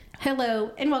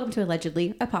Hello, and welcome to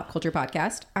Allegedly, a pop culture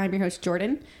podcast. I'm your host,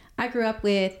 Jordan. I grew up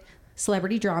with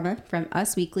celebrity drama from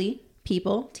Us Weekly,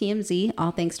 People, TMZ, all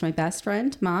thanks to my best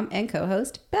friend, mom, and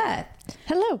co-host, Beth.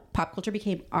 Hello. Pop culture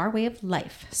became our way of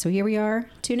life. So here we are,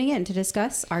 tuning in to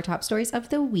discuss our top stories of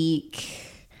the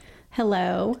week.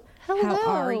 Hello. Hello.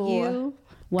 How are you?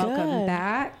 Welcome Good.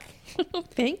 back.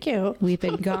 Thank you. We've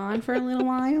been gone for a little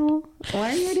while.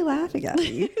 Why are you already laughing at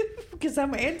me? Because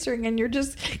I'm answering and you're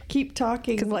just keep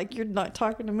talking like you're not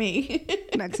talking to me.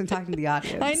 Next, I'm talking to the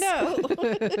audience. I know.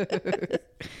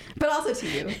 But also to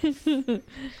you.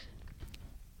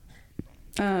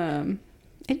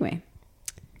 Anyway.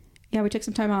 Yeah, we took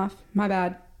some time off. My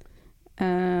bad.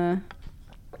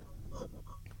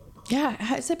 Yeah,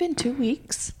 has it been 2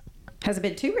 weeks? Has it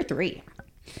been 2 or 3?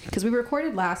 Because we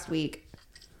recorded last week.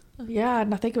 Yeah,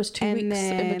 and I think it was 2 weeks. And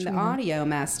then the audio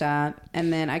messed up.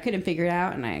 And then I couldn't figure it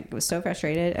out. And I was so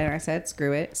frustrated. And I said,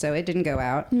 screw it. So it didn't go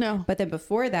out. No. But then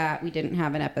before that, we didn't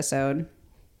have an episode.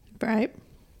 Right.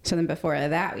 So then before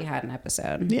that, we had an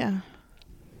episode. Yeah.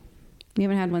 We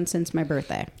haven't had one since my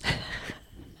birthday.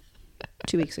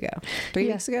 2 weeks ago. 3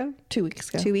 Yeah. weeks ago? 2 weeks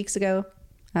ago. 2 weeks ago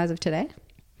as of today.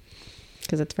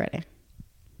 Because it's Friday.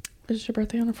 Is your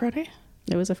birthday on a Friday?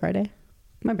 It was a Friday.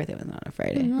 My birthday wasn't on a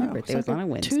Friday. No, My birthday was like on a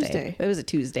Wednesday. Tuesday. It was a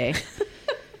Tuesday.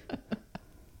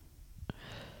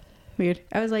 Weird.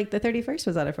 I was like, the 31st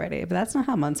was on a Friday, but that's not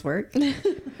how months work. No.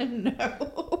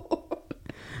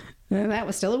 And that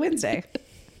was still a Wednesday.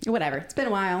 Whatever. It's been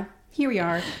a while. Here we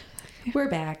are. We're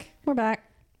back. We're back.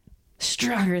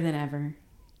 Stronger than ever.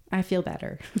 I feel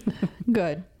better.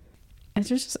 Good. It's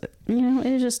just, it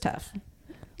is just tough.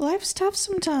 Life's tough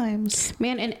sometimes.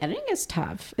 Man, and editing is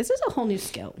tough. This is a whole new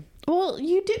skill. Well,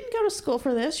 you didn't go to school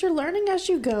for this. You're learning as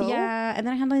you go. Yeah, and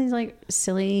then I had all these like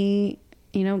silly,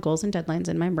 goals and deadlines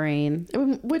in my brain.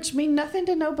 Which mean nothing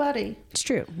to nobody. It's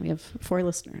true. We have 4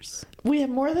 listeners. We have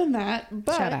more than that,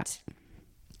 but Shout out.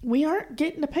 We aren't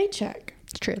getting a paycheck.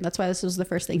 It's true. That's why this was the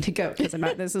first thing to go, because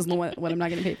this is what I'm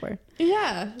not going to pay for.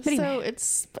 Yeah. Anyway. So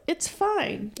it's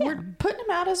fine. Yeah. We're putting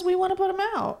them out as we want to put them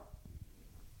out.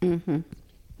 Mm-hmm.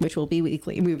 Which will be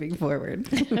weekly moving forward.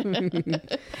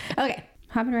 Okay.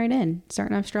 Hopping right in.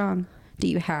 Starting off strong. Do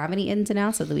you have any ins and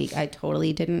outs of the week? I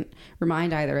totally didn't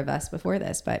remind either of us before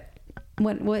this, but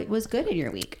what was good in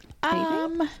your week?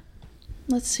 Anything?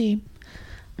 Let's see.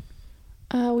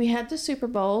 We had the Super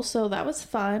Bowl, so that was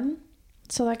fun.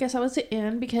 So I guess I was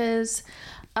in because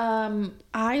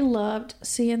I loved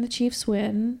seeing the Chiefs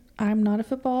win. I'm not a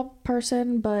football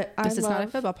person, but This is not a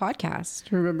football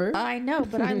podcast, remember? I know,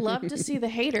 but I love to see the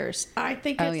haters. I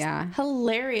think it's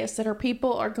hilarious that our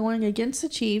people are going against the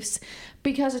Chiefs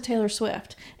because of Taylor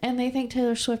Swift. And they think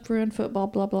Taylor Swift ruined football,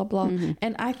 blah, blah, blah. Mm-hmm.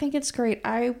 And I think it's great.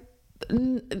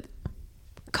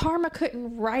 Karma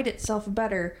couldn't write itself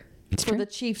better for the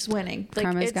Chiefs winning.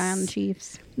 Karma's guy on the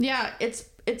Chiefs. Yeah,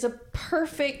 it's a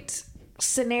perfect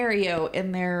scenario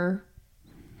in their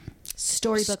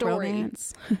storybook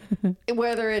romance.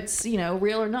 Whether it's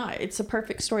real or not, it's a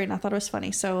perfect story, and I thought it was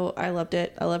funny, so I loved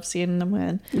it. I love seeing them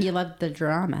win. You love the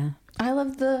drama. I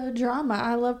love the drama.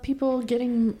 I love people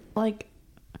getting like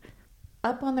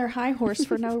up on their high horse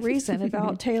for no reason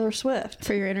about Taylor Swift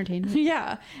for your entertainment.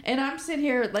 Yeah, and I'm sitting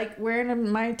here like wearing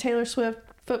my Taylor Swift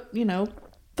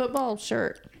football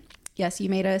shirt. Yes, you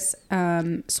made us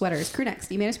sweaters, crew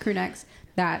necks. You made us crew necks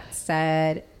that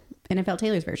said NFL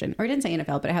Taylor's version, or it didn't say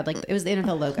NFL, but it had it was the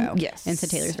NFL logo. Yes, and said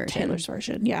Taylor's version. Taylor's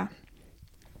version, yeah.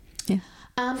 Yeah.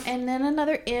 And then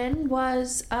another in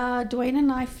was Dwayne and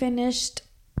I finished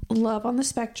Love on the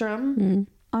Spectrum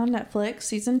on Netflix,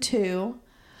 season 2.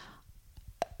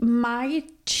 My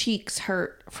cheeks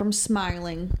hurt from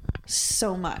smiling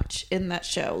so much in that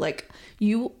show. Like,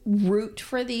 you root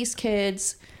for these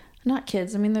kids. Not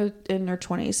kids, I mean, they're in their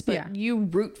 20s, but you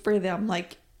root for them.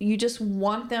 Like, you just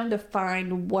want them to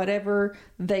find whatever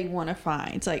they want to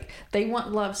find. It's like they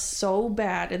want love so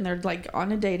bad, and they're like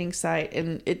on a dating site,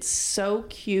 and it's so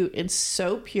cute and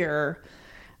so pure,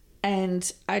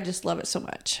 and I just love it so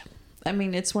much. I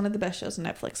mean, it's one of the best shows on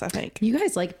Netflix, I think. You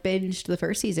guys binged the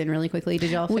first season really quickly.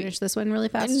 Did y'all finish this one really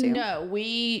fast too? No,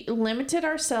 we limited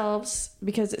ourselves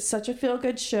because it's such a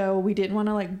feel-good show. We didn't want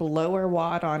to blow our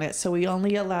wad on it, so we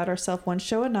only allowed ourselves one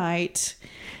show a night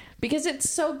because it's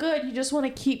so good. You just want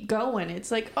to keep going. It's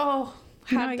like, oh,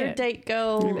 how'd their date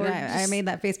go? I made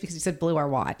that face because you said blew our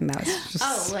wad, and that was just...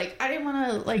 I didn't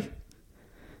want to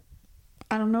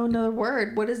I don't know another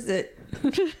word. What is it?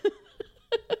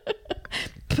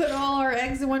 Put all our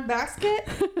eggs in one basket?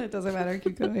 It doesn't matter.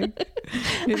 Keep going.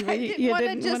 You didn't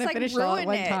want to finish it all at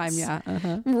one time.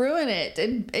 Yeah. Ruin it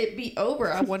and it be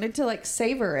over. I wanted to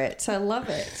savor it. I love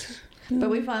it. But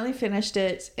we finally finished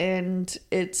it, and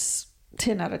it's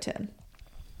 10 out of 10.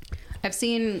 I've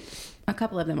seen a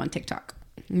couple of them on TikTok.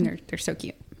 And they're so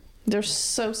cute. They're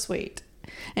so sweet.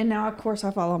 And now, of course,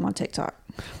 I follow him on TikTok.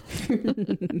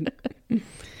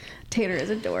 Tater is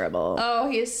adorable. Oh,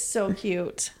 he is so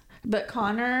cute. But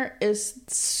Connor is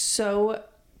so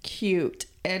cute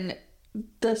and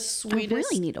the sweetest. I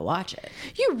really need to watch it.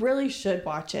 You really should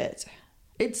watch it.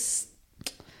 It's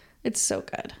so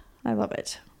good. I love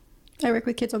it. I work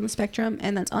with kids on the spectrum,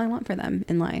 and that's all I want for them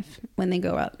in life when they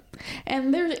grow up.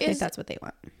 And there if is, that's what they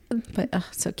want. But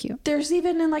so cute. There's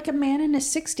even like a man in his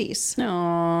 60s.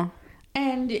 Aww.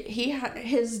 And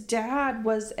his dad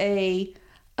was a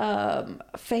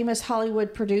famous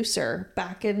Hollywood producer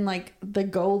back in like the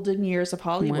golden years of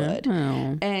Hollywood.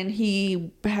 Wow. And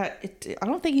he had, I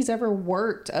don't think he's ever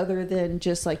worked other than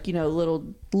just like, you know,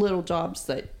 little jobs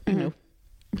that, you know,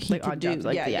 he Like could odd do. jobs.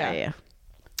 Like, yeah.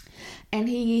 And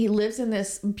he lives in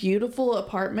this beautiful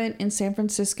apartment in San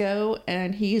Francisco,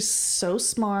 and he's so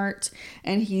smart,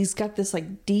 and he's got this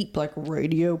like deep like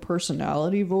radio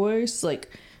personality voice. Like,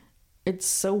 it's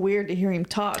so weird to hear him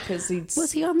talk because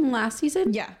Was he on last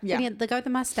season? Yeah. And he had the guy with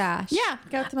the mustache. Yeah,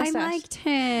 guy with the mustache. I liked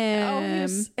him.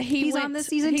 Oh, he's on this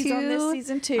season too. He's on this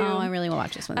season too. Oh, I really want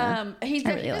to watch this one. He I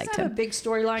really doesn't liked have him. a big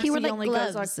storyline. He wore so like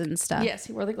gloves and stuff. Yes,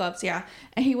 he wore the gloves. Yeah,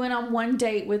 and he went on one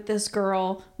date with this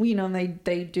girl. You know, and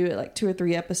they do it like 2 or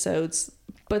 3 episodes.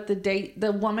 But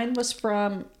the woman was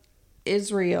from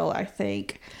Israel, I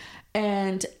think,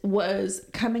 and was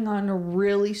coming on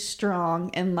really strong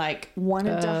and like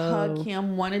wanted to hug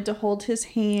him, wanted to hold his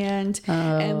hand,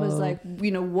 and was like,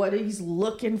 you know, what he's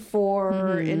looking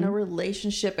for in a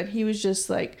relationship. And he was just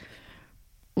like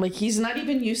he's not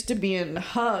even used to being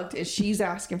hugged, and she's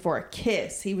asking for a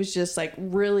kiss. He was just like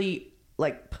really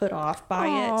like put off by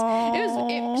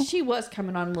it. She was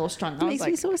coming on a little strong. It makes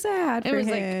me so sad for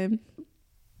him.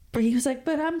 But he was like,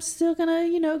 but I'm still gonna,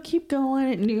 you know, keep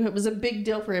going. And it was a big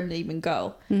deal for him to even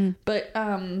go. But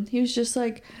he was just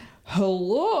like,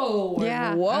 hello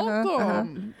and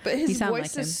welcome. But his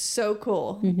voice is so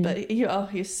cool. But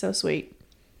he's so sweet.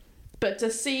 But to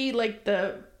see like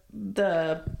the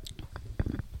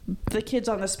kids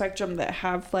on the spectrum that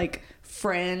have like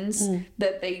friends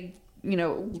that they, you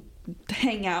know,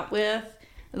 hang out with,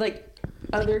 like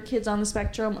other kids on the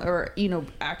spectrum, or, you know,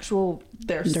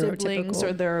 their siblings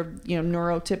or their, you know,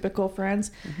 neurotypical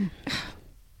friends,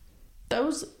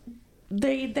 those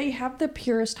they have the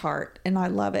purest heart, and I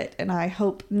love it, and I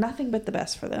hope nothing but the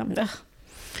best for them. Ugh,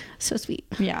 so sweet.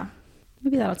 Yeah,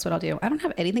 maybe that's what I'll do. I don't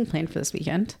have anything planned for this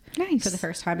weekend. Nice. For the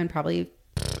first time in probably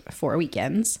 4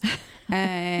 weekends.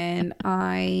 And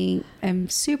I am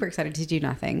super excited to do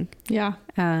nothing. Yeah.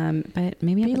 But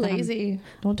maybe be lazy.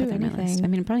 Don't do anything. I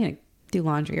mean, I'm probably gonna do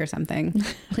laundry or something.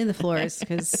 Clean the floors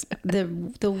because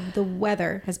the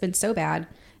weather has been so bad,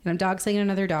 and I'm dog sitting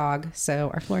another dog, so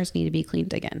our floors need to be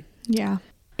cleaned again. Yeah.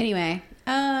 Anyway,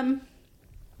 I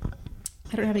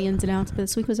don't have any ins and outs, but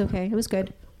this week was okay. It was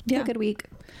good. Yeah. It was a good week.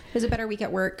 It was a better week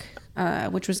at work,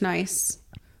 which was nice.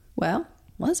 Well,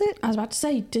 was it? I was about to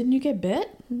say, didn't you get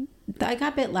bit? I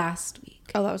got bit last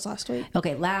week. Oh, that was last week.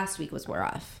 Okay, last week was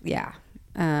rough. Yeah.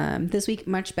 This week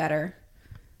much better,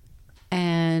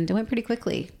 and it went pretty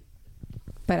quickly.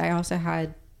 But I also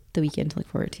had the weekend to look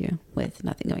forward to with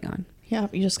nothing going on. Yeah,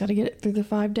 you just got to get it through the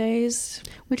 5 days,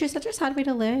 which is such a sad way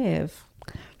to live.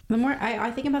 The more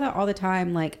I think about that all the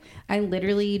time, like I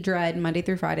literally dread Monday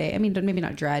through Friday. I mean, maybe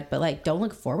not dread, but like don't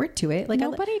look forward to it. Like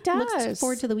nobody does. Look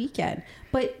forward to the weekend,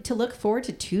 but to look forward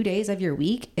to 2 days of your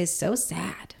week is so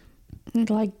sad.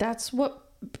 Like that's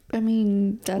what I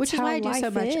mean. That's which is why I do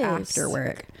so much after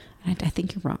work. And I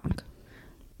think you're wrong.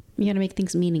 You got to make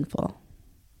things meaningful.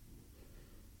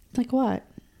 Like what?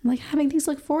 Like having things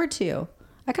to look forward to.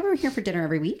 I come over here for dinner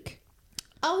every week.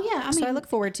 Oh yeah, I mean, so I look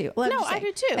forward to. Well, no, I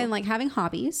do too. And like having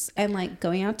hobbies and like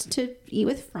going out to eat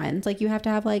with friends. Like you have to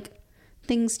have like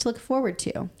things to look forward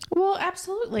to. Well,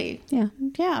 absolutely. Yeah.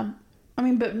 I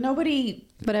mean,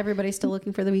 but everybody's still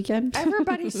looking for the weekend.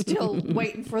 Everybody's still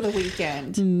waiting for the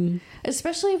weekend.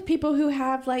 Especially people who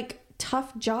have like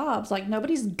tough jobs. Like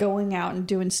nobody's going out and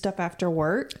doing stuff after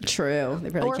work. True. They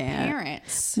really or can't.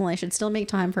 Parents. Well, I should still make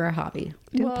time for a hobby.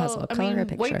 Do a puzzle, color a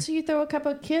picture. Wait till you throw a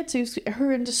couple of kids who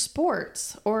are into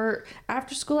sports or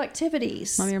after school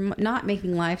activities. Well, you're not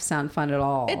making life sound fun at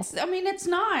all. It's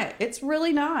not. It's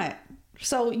really not.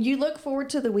 So you look forward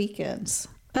to the weekends.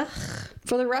 Ugh.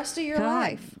 For the rest of your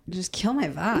life. Just kill my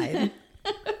vibe.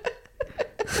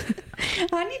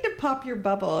 I need to pop your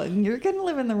bubble, and you're going to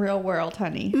live in the real world,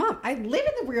 honey. Mom, I live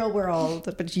in the real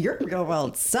world, but your real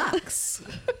world sucks.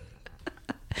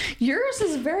 Yours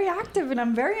is very active, and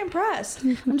I'm very impressed.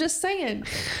 I'm just saying.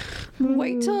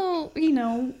 Wait till,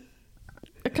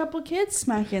 a couple kids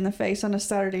smack you in the face on a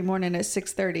Saturday morning at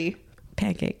 6:30.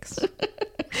 Pancakes.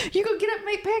 You go get up and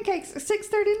make pancakes at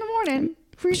 6:30 in the morning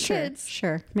for your kids.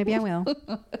 Sure. Maybe I will.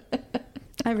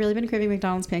 I've really been craving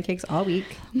McDonald's pancakes all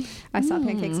week. I saw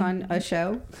pancakes on a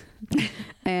show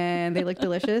and they looked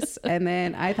delicious. And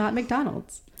then I thought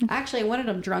McDonald's. Actually, I wanted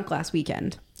them drunk last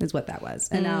weekend is what that was.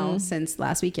 And now since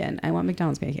last weekend, I want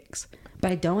McDonald's pancakes.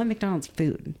 But I don't want McDonald's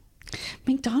food.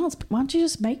 McDonald's, why don't you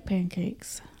just make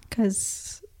pancakes?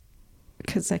 Because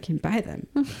I can buy them.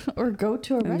 Or go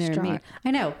to a restaurant.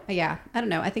 I know. Yeah. I don't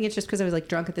know. I think it's just because I was like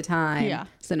drunk at the time. Yeah.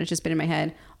 So then it's just been in my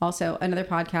head. Also, another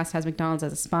podcast has McDonald's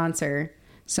as a sponsor.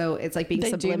 So it's like being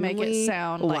subliminally make it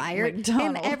sound wired. like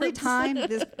McDonald's. And every time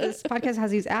this podcast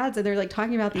has these ads and they're like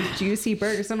talking about these juicy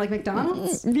burgers. So I'm like,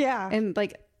 McDonald's? Yeah. And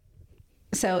like,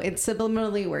 so it's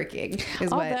subliminally working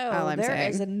is all I'm saying. There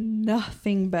is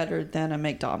nothing better than a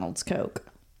McDonald's Coke.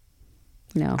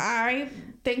 No. I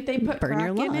think they put burn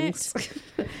your crack in lungs.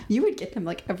 it. You would get them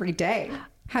like every day.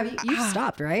 Have you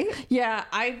stopped, right? Yeah,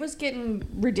 I was getting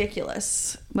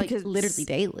ridiculous. Like literally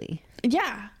daily.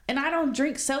 Yeah. And I don't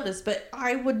drink sodas, but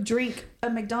I would drink a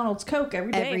McDonald's Coke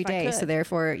every day. Every day. So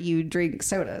therefore you drink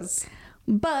sodas.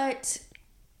 But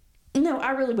no,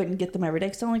 I really wouldn't get them every day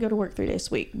because I only go to work 3 days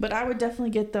a week. But I would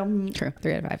definitely get them. True.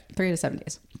 3 out of 5. 3 out of 7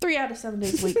 days. 3 out of 7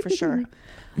 days a week for sure.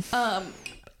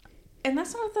 And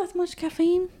that's not that much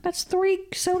caffeine. That's 3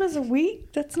 sodas a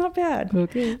week. That's not bad.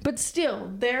 Okay. But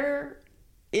still,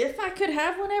 if I could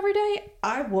have one every day,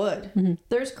 I would. Mm-hmm.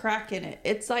 There's crack in it.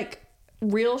 It's like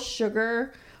real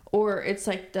sugar, or it's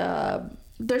like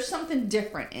there's something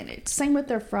different in it. Same with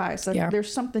their fries. Like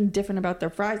there's something different about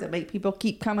their fries that make people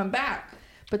keep coming back.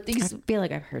 But these, I feel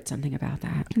like I've heard something about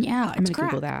that. Yeah, I'm gonna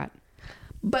Google that.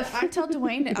 But I tell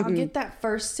Dwayne that I'll get that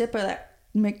first sip of that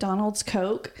McDonald's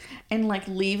Coke and like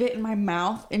leave it in my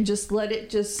mouth and just let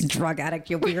it drug addict,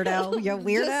 you weirdo. You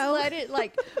weirdo. Just let it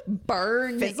like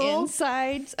burn the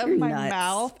insides of my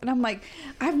mouth. And I'm like,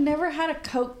 I've never had a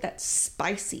Coke that's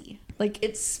spicy. Like,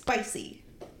 it's spicy.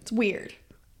 It's weird.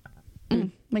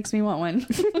 Makes me want one.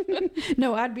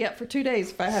 No, I'd be up for 2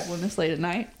 days if I had one this late at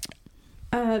night.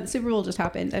 The Super Bowl just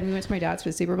happened and we went to my dad's for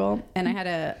the Super Bowl and I had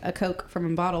a Coke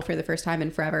from a bottle for the first time in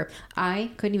forever.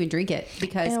 I couldn't even drink it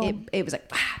because it was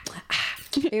like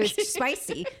it was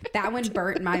spicy. That one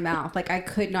burnt my mouth. Like I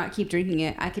could not keep drinking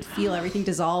it. I could feel everything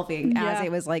dissolving as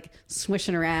it was like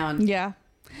swishing around. Yeah.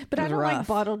 But I don't like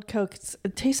bottled Coke.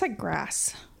 It tastes like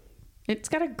grass. It's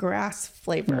got a grass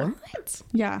flavor. What?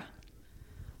 Yeah.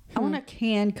 I want a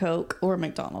canned Coke or a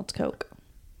McDonald's Coke.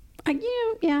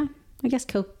 Yeah. I guess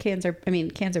cans are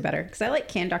better because I like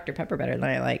canned Dr. Pepper better than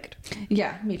I liked.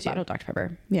 Yeah, me too. Bottled Dr.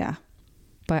 Pepper. Yeah.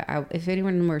 But if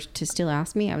anyone were to still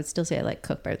ask me, I would still say I like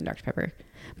Coke better than Dr. Pepper.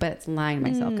 But it's lying to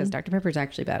myself because Dr. Pepper is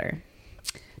actually better.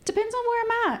 Depends on where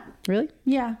I'm at. Really?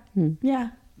 Yeah.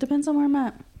 Yeah. Depends on where I'm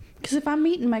at. Because if I'm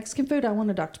eating Mexican food, I want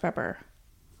a Dr. Pepper.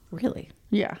 Really?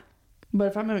 Yeah. But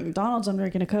if I'm at McDonald's, I'm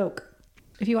drinking a Coke.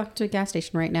 If you walk to a gas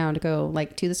station right now to go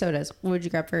like to the sodas, what would you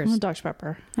grab first? Dr.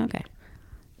 Pepper. Okay.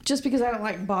 Just because I don't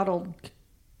like bottled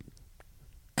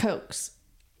Cokes.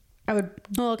 I would...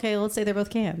 Well, okay, let's say they're both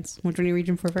cans. Which one are you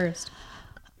reaching for first?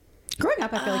 Growing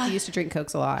up, I feel like you used to drink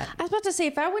Cokes a lot. I was about to say,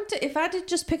 if I did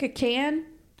just pick a can,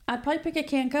 I'd probably pick a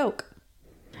canned Coke.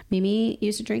 Mimi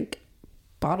used to drink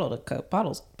bottled Coke.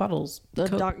 Bottles. The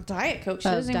Diet Coke.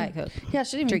 Diet Coke. Yeah,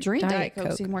 she didn't even drink Diet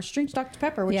Coke anymore. She drinks Dr.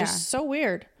 Pepper, which is so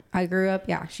weird. I grew up,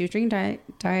 she was drinking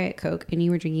Diet Coke, and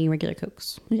you were drinking regular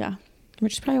Cokes. Yeah.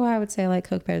 Which is probably why I would say I like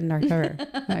Coke better than Dr.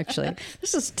 Pepper, actually.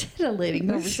 This is titillating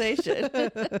conversation.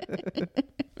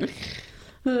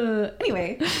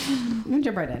 Anyway, we'll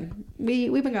jump right in.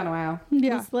 We've been gone a while.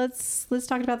 Yeah. Let's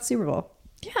talk about the Super Bowl.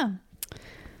 Yeah.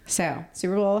 So,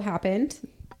 Super Bowl happened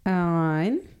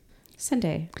on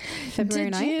Sunday,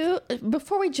 February 9th.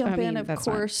 Before we jump in, of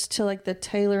course, to like the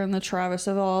Taylor and the Travis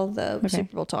of all the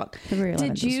Super Bowl talk,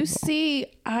 did you see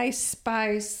Ice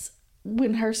Spice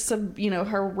when her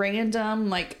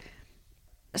random like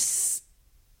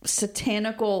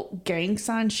satanical gang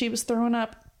sign she was throwing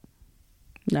up?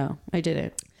 No, I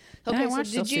didn't. Okay, so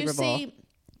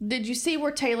did you see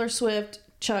where Taylor Swift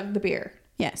chugged the beer?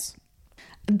 Yes.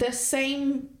 The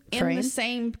same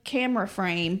camera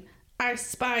frame, Ice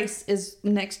Spice is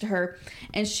next to her,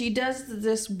 and she does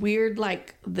this weird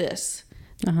this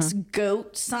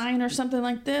goat sign or something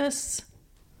like this.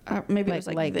 Maybe it was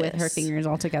like this. With her fingers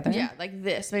all together. Yeah, like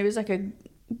this. Maybe it's like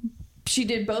she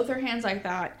did both her hands like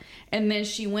that, and then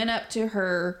she went up to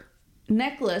her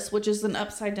necklace, which is an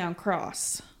upside down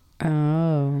cross.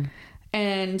 Oh.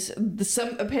 And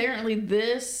apparently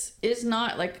this is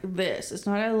not like this. It's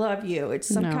not I love you. It's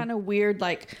some kind of weird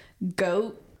like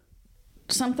goat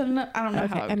something. I don't know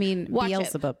how. I mean,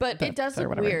 Beelzebub, but it does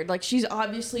look weird. Like she's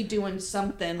obviously doing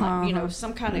something, like you know,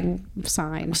 some kind of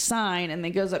sign, and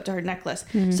then goes up to her necklace.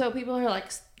 So people are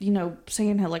like, you know,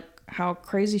 saying how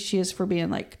crazy she is for being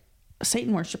like a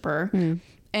Satan worshiper.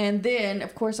 And then,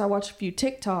 of course, I watched a few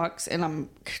TikToks, and I'm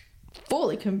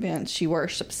fully convinced she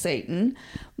worships Satan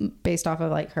based off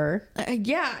of like her.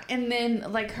 Yeah, and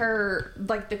then like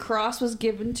the cross was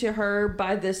given to her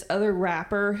by this other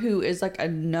rapper who is like a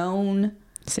known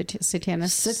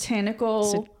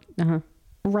satanical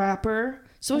rapper.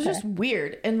 So it was just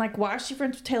weird. And like, why is she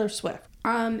friends with Taylor Swift?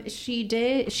 She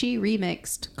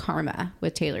remixed Karma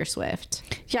with Taylor Swift.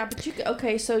 Yeah, but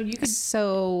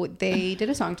so they did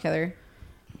a song together,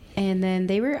 and then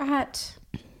they were at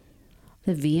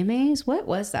the VMAs. What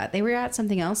was that? They were at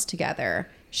something else together.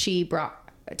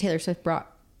 Taylor Swift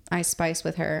brought Ice Spice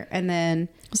with her, and then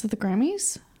was it the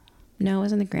Grammys? No, it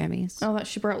wasn't the Grammys. Oh, that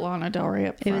she brought Lana Del Rey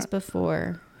up front. It was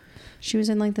before. She was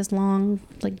in like this long,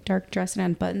 like dark dress and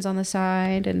had buttons on the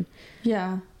side, and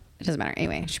yeah, it doesn't matter.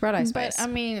 Anyway, she brought Ice Spice. But I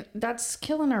mean, that's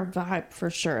killing her vibe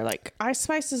for sure. Like Ice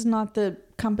Spice is not the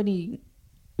company.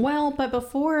 Well, but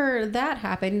before that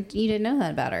happened, you didn't know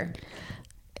that about her.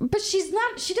 But she's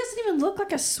not. She doesn't even look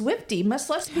like a Swiftie. Much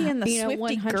less be in the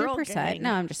Swiftie girl gang.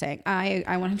 No, I'm just saying. I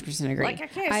 100% agree.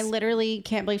 Like, I literally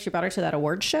can't believe she brought her to that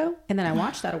award show, and then I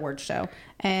watched that award show,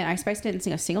 and Ice Spice didn't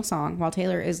sing a single song, while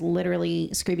Taylor is literally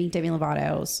screaming Demi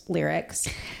Lovato's lyrics,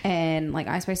 and like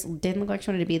Ice Spice didn't look like she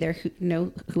wanted to be there. Who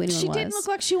anyone was? She didn't look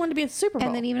like she wanted to be at the Super Bowl.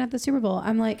 And then even at the Super Bowl,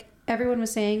 I'm like, everyone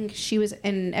was saying she was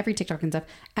in every TikTok and stuff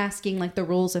asking like the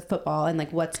rules of football and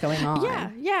like what's going on.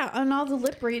 Yeah, and all the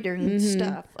lip reading and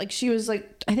stuff. Like she was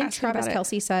like, I think Travis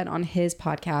Kelce said on his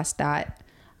podcast that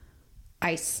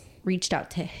Ice reached out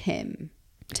to him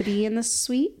to be in the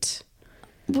suite.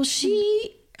 Well,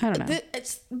 I don't know.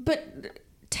 But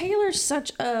Taylor's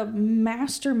such a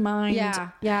mastermind.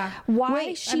 Yeah.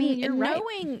 Why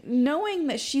knowing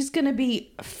that she's going to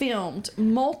be filmed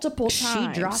multiple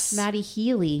times. She dropped Matty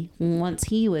Healy once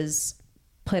he was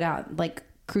put out, like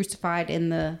crucified in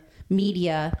the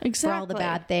media for all the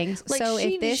bad things. Like so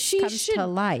if this comes to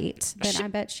light, then I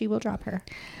bet she will drop her.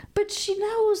 But she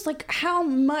knows like how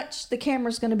much the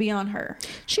camera's going to be on her.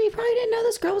 She probably didn't know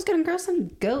this girl was going to grow some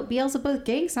goat Beelzebub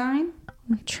gang sign.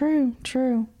 True.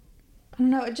 I don't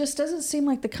know. It just doesn't seem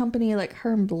like the company like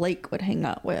her and Blake would hang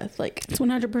out with. Like it's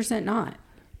 100% not.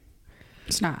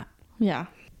 It's not. Yeah.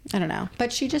 I don't know.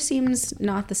 But she just seems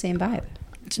not the same vibe.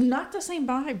 It's not the same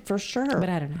vibe for sure. But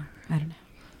I don't know.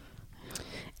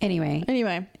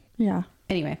 Anyway. Yeah.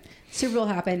 Anyway. Super Bowl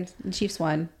happened. The Chiefs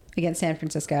won against San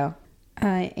Francisco.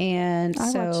 And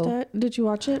I watched it. Did you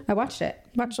watch it? I watched it.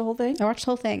 Watched the whole thing? I watched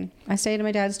the whole thing. I stayed at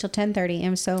my dad's till 10:30. It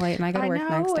was so late, and I got to work the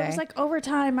next day. It was like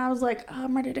overtime. I was like, oh,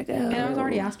 I'm ready to go. And I was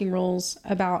already asking rules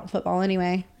about football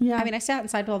anyway. Yeah. I mean, I sat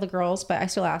inside with all the girls, but I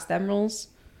still asked them rules.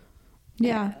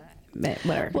 Yeah. But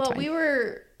whatever. Well,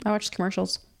 I watched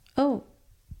commercials. Oh.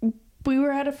 We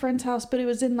were at a friend's house, but it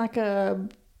was in like a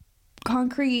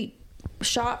concrete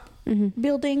shop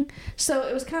building. So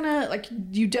it was kind of like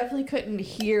you definitely couldn't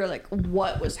hear like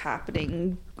what was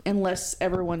happening unless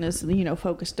everyone is, you know,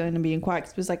 focused on and being quiet.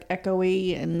 'Cause it was like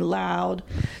echoey and loud.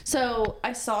 So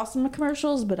I saw some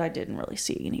commercials, but I didn't really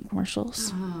see any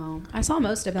commercials. Oh, I saw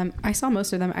most of them.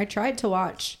 I tried to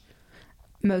watch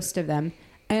most of them,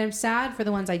 and I'm sad for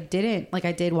the ones I didn't. Like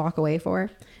I did walk away for,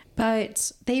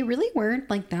 but they really weren't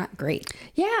like that great.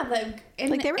 Yeah,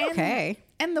 they were okay.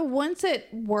 And the ones that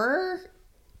were,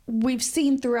 we've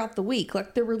seen throughout the week,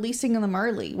 like they're releasing them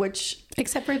early, which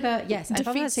except for I thought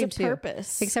that same too.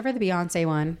 Purpose. Except for the Beyonce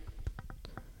one.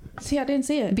 See, I didn't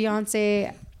see it.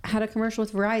 Beyonce had a commercial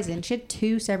with Verizon. She had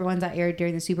two separate ones that aired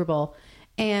during the Super Bowl,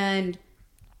 and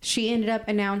she ended up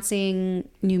announcing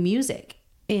new music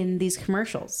in these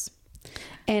commercials,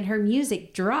 and her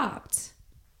music dropped.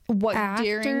 What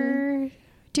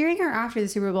during or after the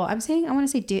Super Bowl? I want to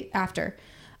say after.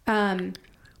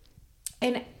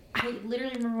 And I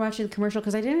literally remember watching the commercial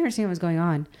because I didn't understand what was going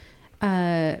on.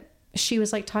 She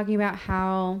was like talking about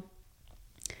how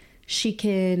she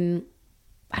can,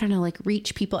 I don't know, like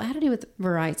reach people. It had to do with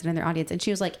Verizon and their audience. And she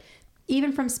was like,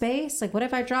 even from space, like what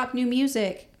if I drop new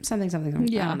music? Something.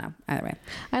 Yeah. I don't know. Either way.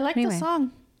 I like the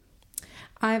song.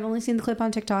 I've only seen the clip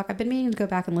on TikTok. I've been meaning to go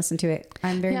back and listen to it.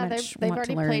 I'm very much they've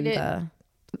already played it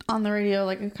on the radio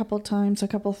like a couple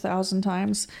thousand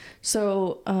times.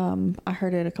 So I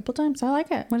heard it a couple times. I like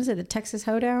it. What is it? The Texas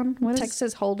Hoedown?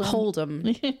 Texas Hold'em.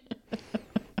 Hold'em.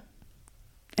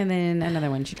 And then another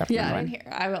one she dropped. Yeah, I didn't hear.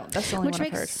 I will. That's the only one I've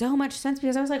heard. Which makes so much sense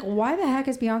because I was like, why the heck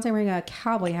is Beyonce wearing a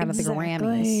cowboy hat at the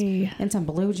Grammys in some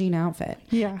blue jean outfit?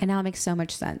 Yeah. And now it makes so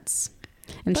much sense.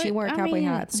 And But, she wore a I cowboy mean,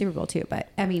 hat at Super Bowl too. But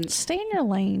I mean, stay in your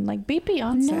lane. Like, be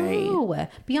Beyonce. no,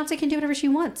 Beyonce can do whatever she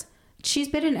wants. She's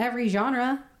been in every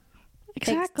genre.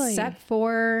 Exactly. Except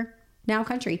for now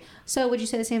country. So would you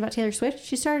say the same about Taylor Swift?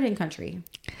 She started in country.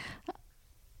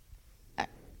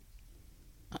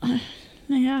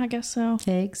 Yeah, I guess so.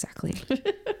 Exactly.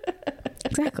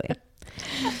 Exactly.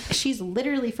 She's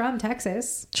literally from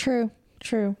Texas. True.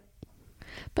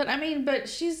 But I mean,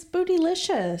 she's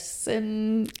bootylicious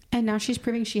and now she's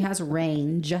proving she has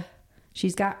range.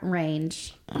 She's got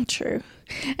range. true.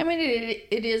 I mean,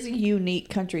 it is a unique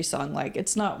country song. Like,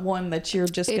 it's not one that you're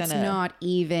just It's gonna. not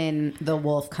even the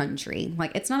wolf country.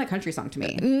 Like, it's not a country song to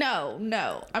me.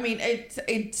 No. I mean,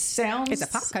 it sounds. It's a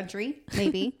pop country,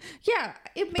 maybe. Yeah,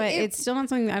 But it's still not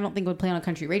something I don't think would play on a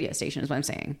country radio station, is what I'm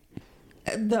saying.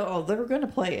 Though they're gonna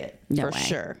play it No for way.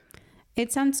 sure.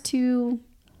 It sounds too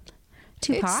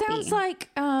It poppy. sounds like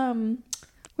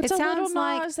what's It a sounds Little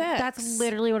like Nas X? that's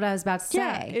literally what I was about to say.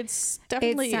 Yeah, it's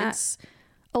definitely it's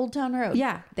Old Town Road.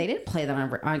 Yeah, they didn't play that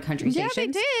on country Yeah,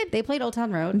 stations. they did. They played Old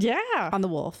Town Road. Yeah. On the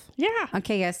Wolf. Yeah. On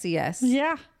KSCS.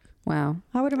 Yeah. Wow.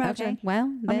 I would imagine. Okay.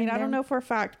 Well, I mean, I don't know for a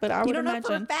fact, but I You would don't know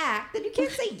imagine. for a fact, then you can't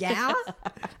say yeah.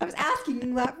 I was asking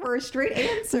you that for a straight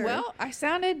answer. Well, I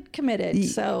sounded committed,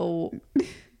 so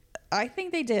I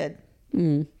think they did.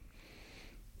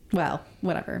 Well,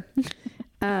 whatever.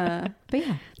 But yeah,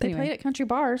 They anyway. played at country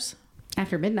bars.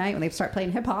 After midnight when they start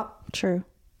playing hip hop. True.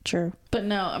 But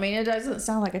no, I mean, it doesn't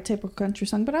sound like a typical country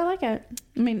song, but I like it.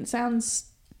 I mean, it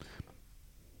sounds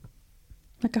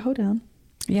like a hoedown.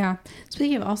 Yeah.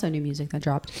 Speaking of also new music that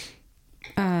dropped,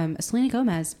 Selena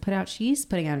Gomez she's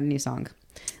putting out a new song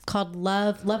called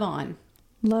Love On.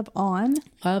 Love On.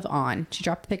 Love On. She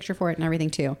dropped a picture for it and everything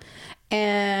too.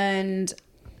 And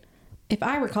if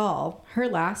I recall, her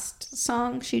last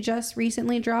song she just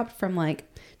recently dropped from like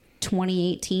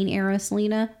 2018 era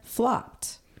Selena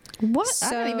flopped. What? I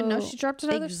didn't even know she dropped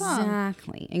another song.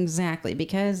 Exactly.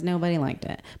 Because nobody liked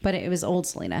it. But it was old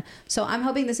Selena. So I'm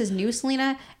hoping this is new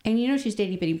Selena. And you know she's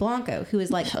dating Benny Blanco, who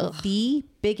is like the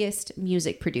biggest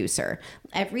music producer.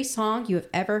 Every song you have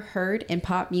ever heard in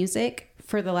pop music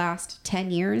for the last 10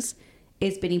 years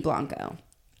is Benny Blanco.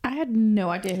 I had no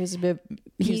idea who's a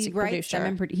He writes them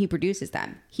and he produces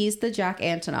them. He's the Jack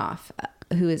Antonoff,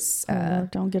 who is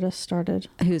don't get us started.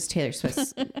 who's Taylor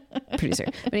Swift's producer.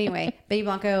 But anyway, Benny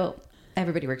Blanco,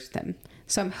 everybody works with him.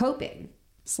 So I'm hoping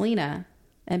Selena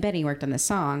and Benny worked on this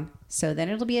song, so then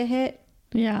it'll be a hit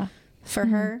Yeah. for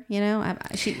her. You know,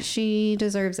 she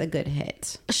deserves a good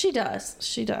hit. She does.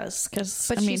 Because,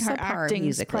 But I mean, she's her subpar acting's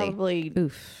musically. probably...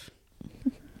 Oof.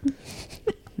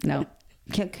 No.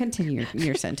 Continue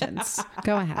your sentence.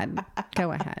 Go ahead.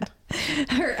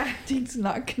 Her acting's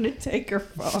not going to take her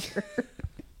far.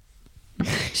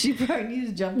 She probably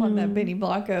needs to jump on that Benny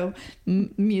Blanco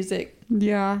music.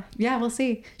 Yeah, we'll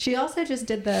see. She also just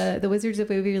did the Wizards of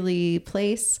Waverly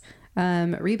Place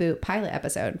reboot pilot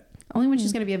episode. Only one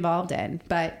she's going to be involved in,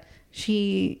 but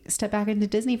she stepped back into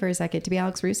Disney for a second to be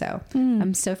Alex Russo.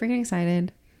 I'm so freaking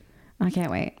excited. I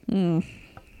can't wait.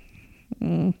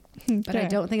 But I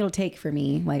don't think it'll take for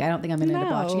me. Like, I don't think I'm going to end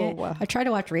up watching it. I tried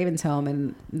to watch Raven's Home,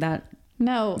 and that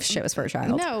shit was for a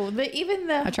child. No,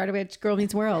 I tried to watch Girl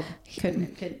Meets World.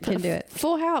 Couldn't do it.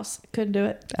 Full House couldn't do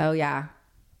it. Oh yeah,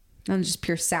 I'm just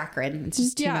pure saccharine. It's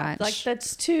just too much. Like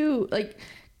that's too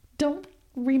don't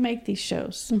remake these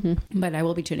shows. But I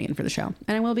will be tuning in for the show,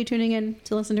 and I will be tuning in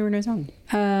to listen to her new song.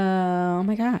 Oh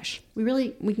my gosh, we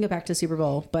can go back to Super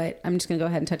Bowl, but I'm just gonna go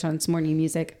ahead and touch on some more new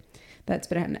music that's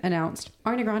been announced.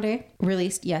 Ariana Grande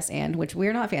released Yes and, which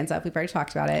we're not fans of. We've already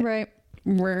talked about it. Right.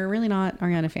 We're really not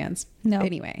Ariana fans. No.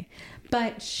 Anyway,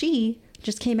 but she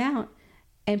just came out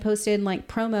and posted like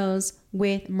promos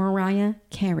with Mariah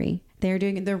Carey. They're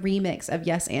doing the remix of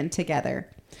Yes and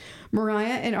together. Mariah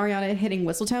and Ariana hitting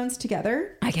whistle tones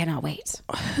together. I cannot wait.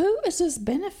 Who is this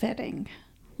benefiting?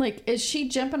 Like, is she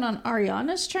jumping on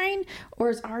Ariana's train, or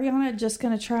is Ariana just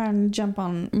going to try and jump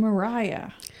on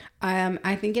Mariah?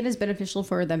 I think it is beneficial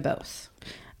for them both.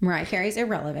 Mariah Carey's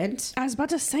irrelevant. I was about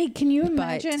to say, can you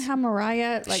imagine how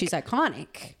Mariah, she's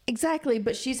iconic. Exactly,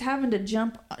 but she's having to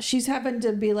jump. She's having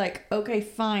to be like, okay,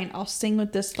 fine, I'll sing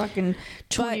with this fucking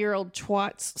 20-year-old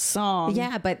twat's song.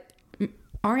 Yeah, but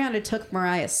Ariana took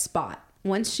Mariah's spot.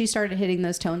 Once she started hitting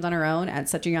those tones on her own at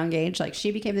such a young age, like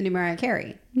she became the new Mariah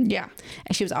Carey. Yeah.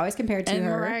 And she was always compared to her.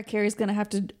 Mariah Carey's going to have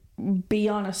to be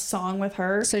on a song with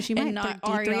her. So she might and not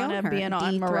dethrone Ariana her, being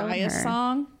on dethrone Mariah's her.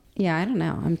 song. Yeah, I don't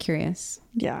know. I'm curious.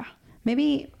 Yeah.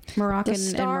 Maybe Moroccan The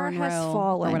star and Monroe has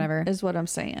fallen, or whatever. is what I'm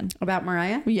saying. About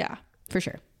Mariah? Yeah. For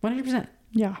sure. 100%.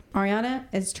 Yeah. Ariana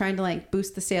is trying to like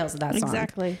boost the sales of that song.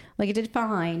 Exactly. Like it did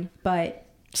fine, but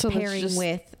So pairing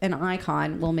with an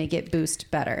icon will make it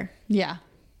boost better. Yeah.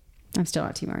 I'm still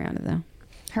not Team Ariana though.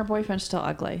 Her boyfriend's still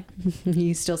ugly.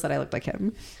 You still said I looked like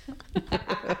him.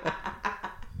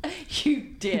 You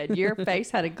did. Your face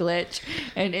had a glitch,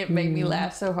 and it made me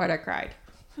laugh so hard I cried.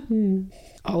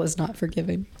 All is not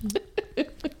forgiven.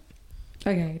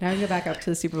 Okay, now we go back up to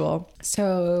the Super Bowl.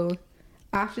 So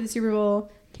after the Super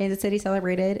Bowl, Kansas City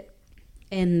celebrated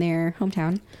in their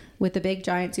hometown with the big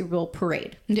giant Super Bowl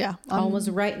parade. Yeah. All was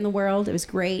right in the world. It was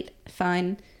great,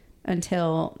 fun,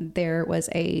 until there was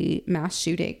a mass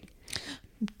shooting.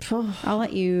 I'll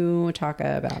let you talk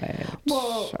about it.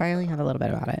 Well, I only have a little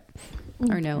bit about it.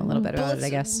 Or know a little bit about it,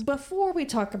 I guess. Before we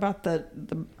talk about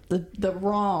the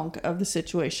wrong of the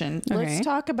situation, Okay. let's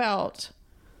talk about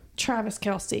Travis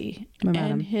Kelce What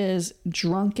about and him? his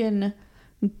drunken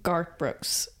Garth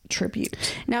Brooks tribute.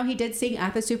 Now, he did sing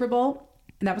at the Super Bowl.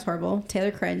 And that was horrible. Taylor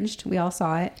cringed. We all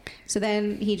saw it. So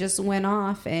then he just went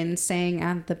off and sang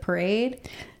at the parade.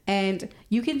 And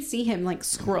you can see him like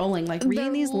scrolling, like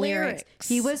reading these lyrics.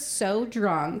 He was so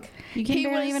drunk. You can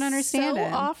barely even understand so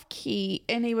him. off key,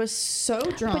 and he was so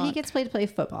drunk. But he gets paid to play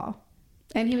football.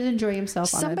 And he was enjoying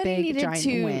himself on a big, giant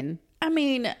win. I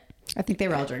mean, I think they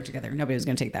were all drunk together. Nobody was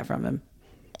going to take that from him.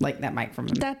 Like that mic from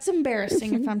him. that's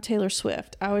embarrassing. If I'm Taylor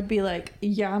Swift, I would be like,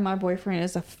 yeah, my boyfriend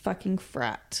is a fucking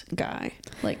frat guy.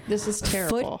 Like, this is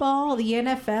terrible. Football, the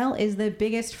NFL is the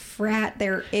biggest frat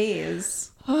there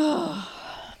is.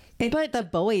 It's But- the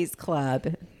boys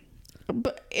club.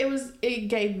 But it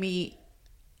gave me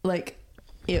like,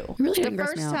 ew. really The didn't gross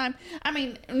first me out. time, I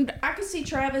mean, I could see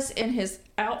Travis in his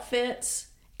outfits,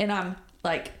 and I'm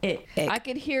like, Ick. I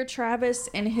could hear Travis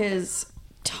in his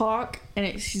talk, and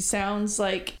he sounds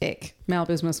like Ick.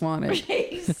 Malibu's Most Wanted.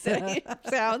 he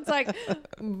sounds like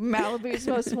Malibu's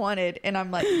Most Wanted, and I'm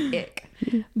like, ick.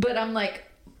 But I'm like,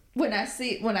 when I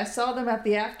saw them at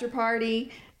the after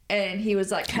party, and he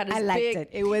was like, had his I liked big, it.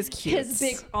 It was cute. his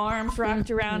big arms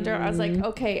wrapped around her. I was like,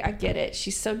 okay, I get it.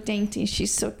 She's so dainty,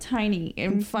 she's so tiny,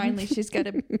 and finally she's got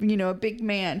a big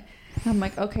man. I'm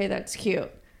like, okay, that's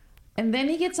cute. And then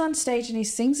he gets on stage and he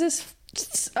sings this.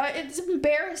 It's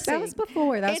embarrassing. That was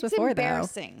before. That was It's before,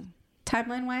 embarrassing. though.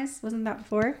 Timeline wise, wasn't that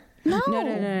before? No, no.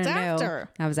 it's after.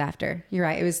 That was after. You're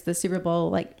right. It was the Super Bowl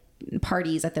like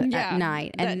parties at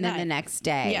night, and then the next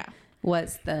day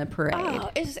was the parade. Oh,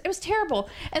 it was terrible.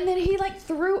 And then he like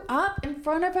threw up in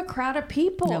front of a crowd of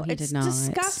people. No, he it's did not.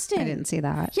 disgusting. I didn't see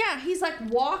that. Yeah, he's like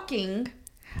walking,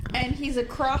 and he's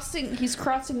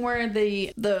crossing where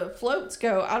the floats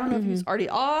go. I don't know if he's already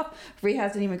off, if he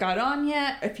hasn't even got on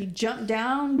yet, if he jumped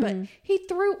down, but he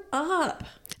threw up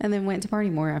And then went to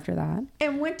party more after that.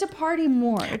 and went to party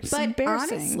more. It's But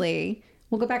embarrassing. honestly,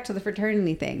 we'll go back to the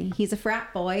fraternity thing. He's a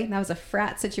frat boy. That was a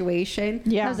frat situation.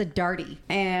 Yeah. That was a darty.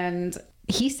 And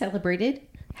he celebrated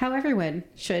how everyone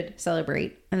should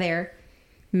celebrate their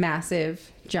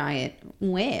massive, giant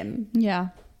win. Yeah.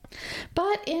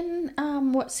 But in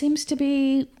what seems to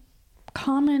be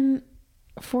common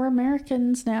for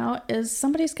Americans now is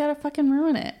somebody's got to fucking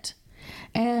ruin it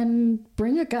and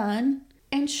bring a gun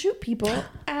and shoot people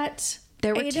at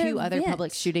There were an two other event.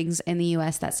 public shootings in the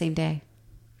U.S. that same day.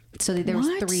 So there was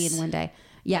What? 3 in one day.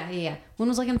 Yeah. One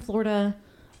was like in Florida.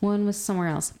 One was somewhere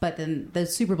else. But then the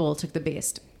Super Bowl took the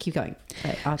biggest. Keep going.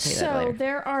 But I'll tell you that So later.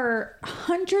 there are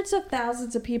hundreds of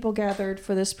thousands of people gathered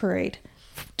for this parade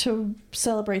to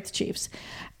celebrate the Chiefs.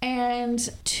 And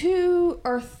 2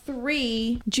 or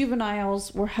 3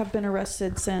 juveniles have been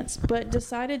arrested since, but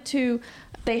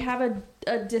they have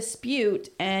a dispute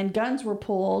and guns were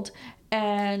pulled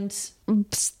and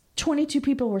 22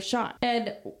 people were shot.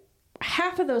 And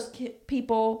half of those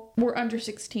people were under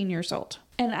 16 years old.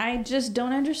 And I just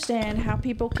don't understand how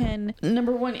people can,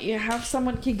 number one, how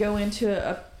someone can go into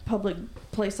a public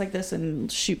place like this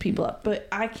and shoot people up. But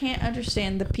I can't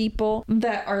understand the people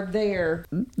that are there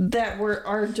that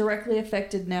are directly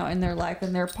affected now in their life,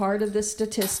 and they're part of the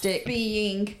statistic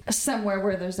being somewhere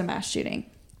where there's a mass shooting.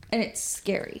 And it's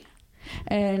scary.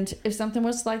 And if something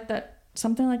like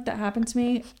that happened to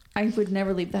me, I would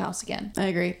never leave the house again. I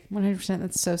agree. 100%.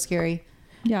 That's so scary.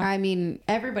 Yeah. I mean,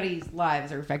 everybody's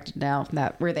lives are affected now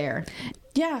that we're there.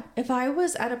 Yeah, if I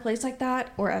was at a place like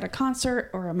that, or at a concert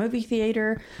or a movie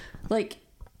theater, like,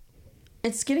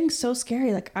 it's getting so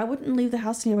scary. Like, I wouldn't leave the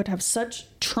house and I would have such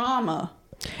trauma.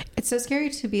 It's so scary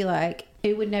to be like,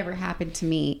 it would never happen to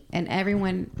me. And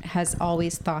everyone has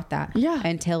always thought that. Yeah.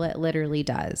 Until it literally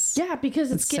does. Yeah,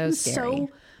 because it's getting so scary. so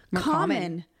More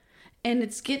common. And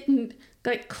it's getting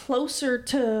like closer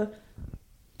to,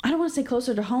 I don't want to say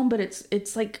closer to home, but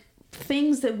it's like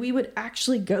things that we would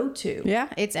actually go to. Yeah,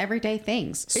 it's everyday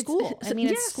things. School.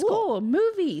 It's school,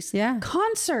 movies,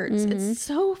 concerts. It's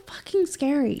so fucking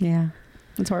scary. Yeah,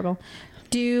 it's horrible.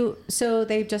 So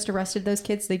they've just arrested those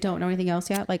kids? They don't know anything else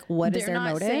yet? Like, what is their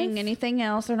motive? They're not saying anything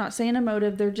else. They're not saying a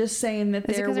motive. They're just saying that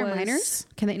they're minors?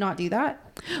 Can they not do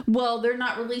that? Well, they're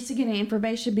not releasing any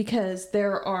information because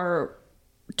there are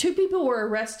 2 people were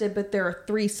arrested, but there are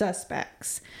 3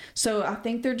 suspects. So I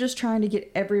think they're just trying to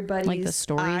get everybody's like the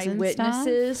stories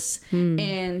eyewitnesses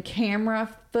and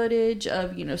camera footage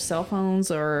of, cell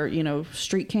phones or,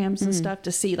 street cams and stuff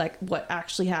to see like what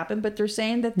actually happened. But they're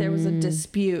saying that there was a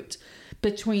dispute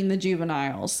between the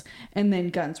juveniles and then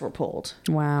guns were pulled.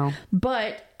 Wow.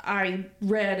 But I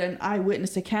read an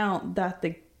eyewitness account that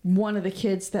one of the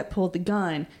kids that pulled the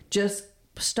gun just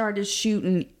started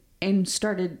shooting and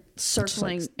started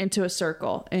circling into a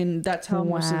circle, and that's how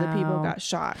most of the people got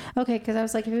shot. Okay, because I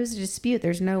was like, if it was a dispute,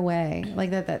 there's no way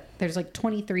like that there's like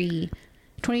 22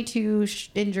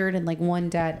 injured and like 1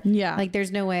 dead. Yeah, like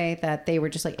there's no way that they were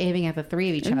just like aiming at the 3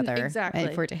 of each other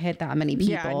exactly for it to hit that many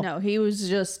people. Yeah, no, he was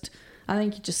just. I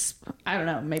think he just, I don't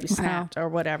know, maybe snapped or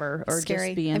whatever, or scary.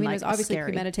 Just being. I mean, it was obviously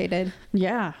premeditated.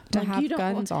 Yeah, to have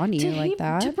guns on you like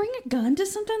that. To bring a gun to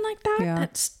something like that,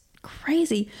 that's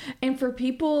crazy. And for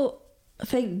people,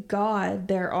 thank God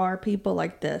there are people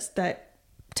like this that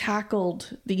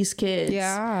tackled these kids.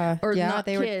 Yeah. Or not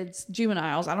kids,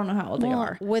 juveniles. I don't know how old they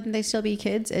are. Wouldn't they still be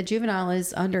kids? A juvenile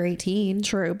is under 18.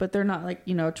 True, but they're not like,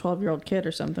 a 12-year-old kid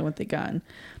or something with a gun.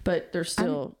 But they're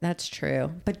still... That's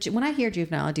true. But when I hear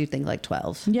juvenile, I do think like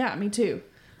 12. Yeah, me too.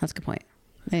 That's a good point.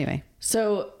 Anyway.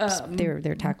 So...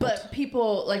 they're tackled. But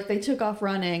people, like, they took off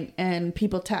running and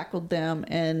people tackled them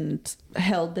and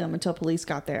held them until police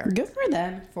got there. Good for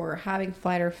them for having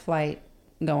fight or flight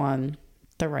go on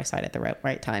the right side at the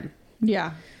right time.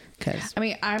 Yeah. Because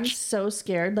I'm so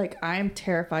scared. Like, I'm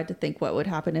terrified to think what would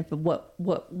happen if what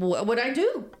would I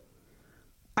do?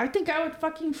 I think I would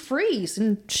fucking freeze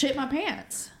and shit my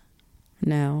pants.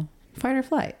 No. Fight or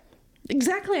flight.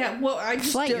 Exactly. I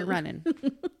just flight, you're running.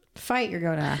 Fight, you're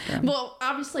going after them. Well,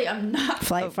 obviously I'm not.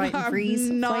 Fight and freeze.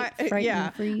 Not, fight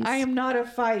and freeze. I am not a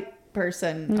fight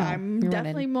person. No, I'm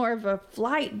definitely more of a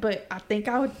flight, but I think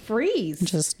I would freeze.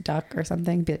 Just duck or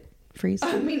something, but freeze.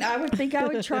 I mean, I would think I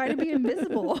would try to be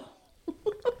invisible.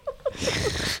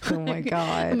 Oh my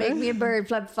God. Make me a bird,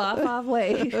 fly far, far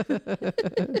away.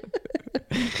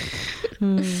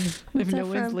 If no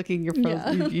one's looking your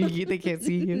phone, they can't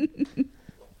see you.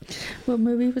 What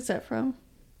movie was that from?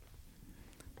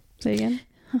 Say again.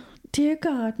 Dear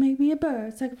God, make me a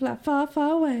bird so I can fly far,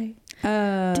 far away.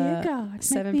 Dear God,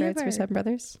 Seven Birds for Seven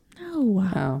Brothers? No.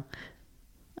 Oh.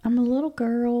 I'm a little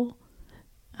girl.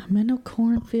 I'm in a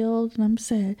cornfield and I'm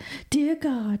sad. Dear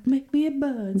God, make me a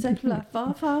bird so I can fly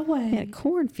far, far away. In a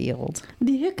cornfield.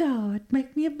 Dear God,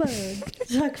 make me a bird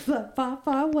so I can fly far,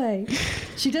 far away.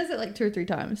 She does it like 2 or 3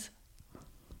 times.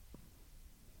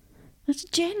 That's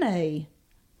Jenny.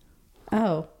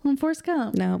 Oh. On Forrest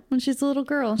Gump. No. When she's a little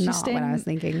girl. She's not what I was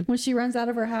thinking. When she runs out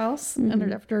of her house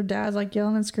and after her dad's like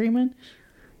yelling and screaming,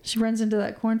 she runs into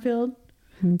that cornfield.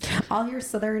 All your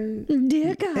southern,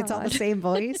 dear God, it's all the same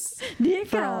voice. Dear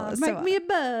God, make me a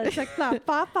bird. It's like fly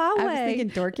far, far away. I was thinking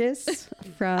Dorcas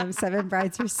from Seven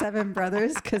Brides for Seven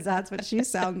Brothers because that's what she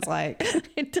sounds like.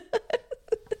 It does.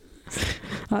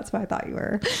 That's what I thought you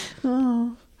were.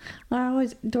 Oh,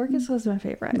 Dorcas was my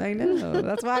favorite. I know.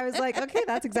 That's why I was like, okay,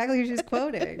 that's exactly who she's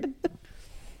quoting.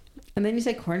 And then you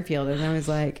said cornfield, and I was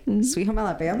like, Sweet Home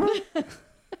Alabama.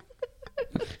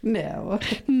 No.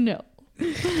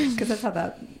 Because that's how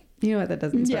that, that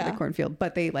doesn't start the cornfield,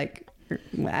 but they like, I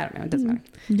don't know, it doesn't matter.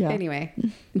 Yeah. Anyway,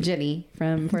 Jenny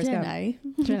from Forrest Gump.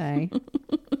 Jenny.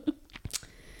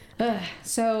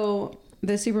 So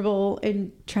the Super Bowl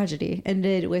in tragedy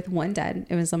ended with 1 dead.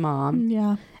 It was a mom.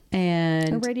 Yeah.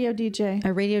 And a radio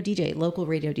DJ, local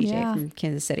radio DJ from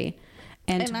Kansas City.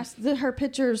 And her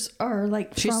pictures are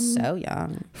like she's so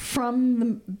young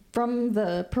from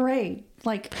the parade.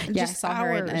 Like I saw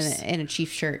hours. Her in a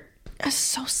Chiefs shirt. That's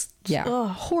so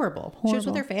horrible. She was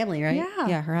with her family, right?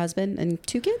 Yeah, her husband and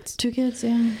 2 kids. 2 kids,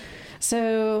 yeah.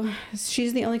 So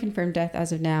she's the only confirmed death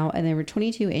as of now, and there were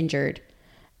 22 injured.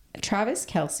 Travis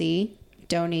Kelce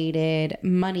donated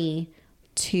money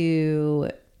to.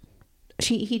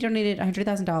 He donated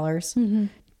 $100,000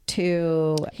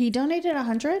 to. He donated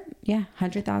 100. Yeah,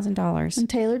 $100,000. And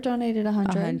Taylor donated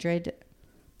 100. 100.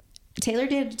 Taylor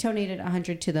donated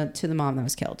 100 to the mom that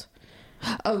was killed.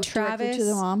 Oh, Travis to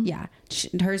the mom. Yeah,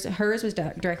 hers was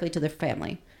directly to the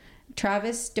family.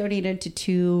 Travis donated to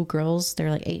 2 girls.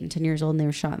 They're like 8 and 10 years old, and they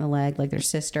were shot in the leg, like they're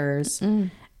sisters. And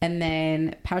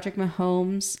then Patrick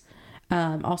Mahomes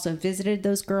Also visited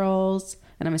those girls,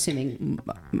 and I'm assuming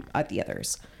at the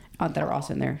others that are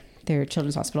also in their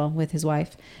children's hospital with his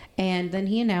wife. And then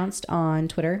he announced on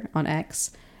Twitter, on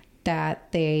X,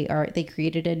 that they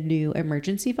created a new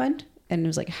emergency fund, and it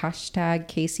was like hashtag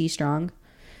KC Strong,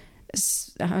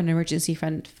 an emergency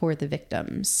fund for the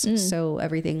victims. So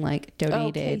everything like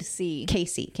donated.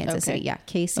 KC, Kansas City. Yeah,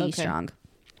 KC Strong.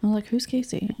 I'm like, who's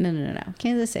Casey? No.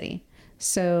 Kansas City.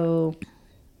 So,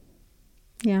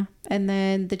 yeah. And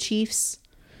then the Chiefs,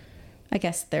 I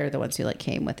guess they're the ones who like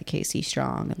came with the KC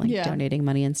Strong and like donating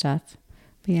money and stuff.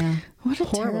 But yeah. What a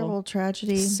terrible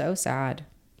tragedy. So sad.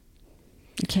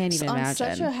 I can't even imagine. On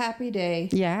such a happy day.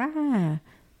 Yeah.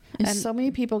 And so many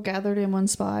people gathered in one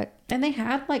spot. And they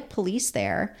had like police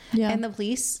there. Yeah. And the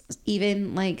police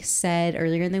even like said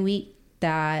earlier in the week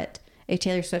that if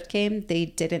Taylor Swift came, they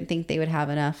didn't think they would have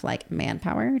enough like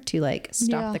manpower to like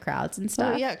stop the crowds and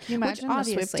stuff. Oh yeah, can you imagine the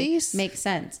Swifties? Makes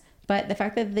sense. But the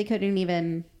fact that they couldn't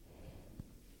even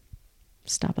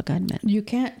stop a gunman. You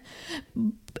can't.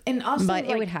 And also, but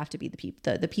it would have to be the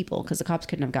people because the cops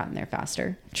couldn't have gotten there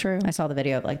faster. True. I saw the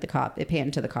video of like the cop. It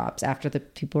panned to the cops after the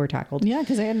people were tackled. Yeah,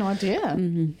 because they had no idea.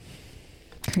 Mm-hmm.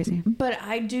 Crazy. But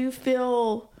I do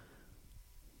feel.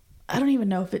 I don't even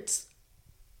know if it's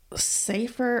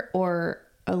safer or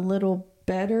a little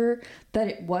better that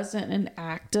it wasn't an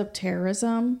act of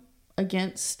terrorism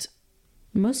against.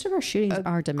 Most of our shootings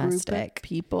are domestic group of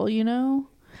people, you know,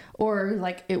 or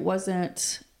like it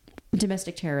wasn't.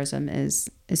 Domestic terrorism is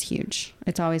huge.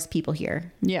 It's always people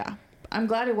here. Yeah, I'm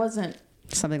glad it wasn't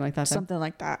something like that. Something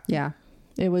like that. Yeah,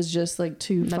 it was just like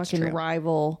two fucking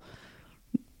rival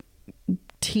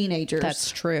teenagers.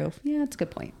 That's true. Yeah, that's a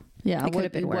good point. Yeah, it could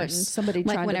have been worse. Somebody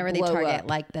like trying whenever to blow they target up.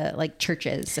 like the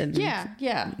churches and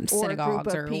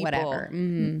synagogues or whatever.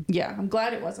 Mm-hmm. Yeah, I'm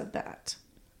glad it wasn't that.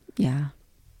 Yeah,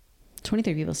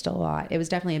 23 people is still a lot. It was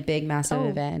definitely a big, massive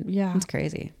event. Yeah, it's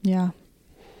crazy. Yeah,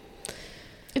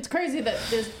 it's crazy that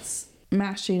this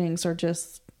mass shootings are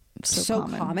just so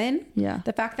common. Yeah,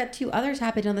 the fact that 2 others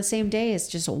happened on the same day is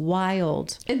just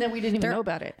wild. And then we didn't even know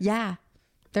about it. Yeah,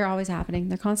 they're always happening.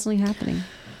 They're constantly happening.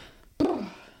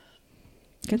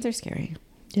 Because they're scary.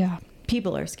 Yeah.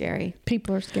 People are scary.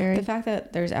 People are scary. The fact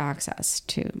that there's access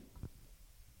to,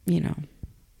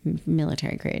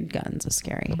 military grade guns is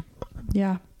scary.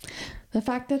 Yeah. The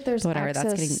fact that there's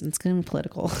access... It's getting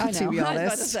political. I know. To be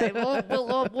honest. I was about to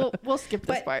say, we'll skip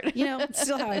this part. It's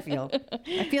still how I feel.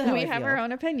 I feel how we have our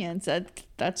own opinions.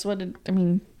 That's what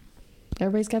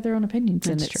everybody's got their own opinions,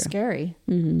 and it's scary.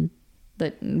 Mm-hmm.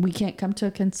 That we can't come to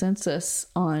a consensus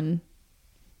on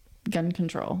gun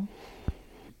control.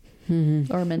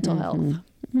 Mm-hmm. Or mental health.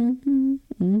 Mm-hmm.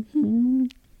 Mm-hmm.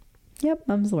 Yep,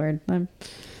 mum's the word. I'm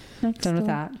done with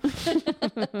that.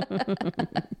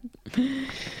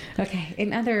 Okay,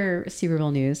 in other Super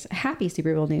Bowl news, happy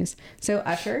Super Bowl news. So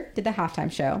Usher did the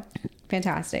halftime show.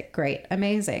 Fantastic, great,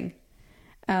 amazing.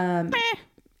 Meh.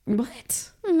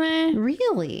 What? Meh.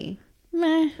 Really?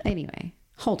 Meh. Anyway,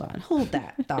 hold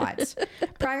that thought.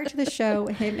 Prior to the show,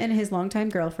 him and his longtime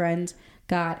girlfriend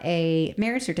got a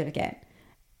marriage certificate.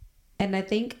 And I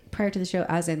think prior to the show,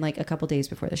 as in like a couple days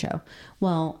before the show.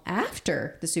 Well,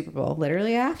 after the Super Bowl,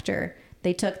 literally after,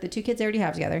 they took the 2 kids they already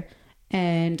have together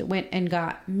and went and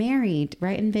got married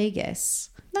right in Vegas.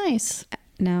 Nice.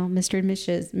 Now, Mr.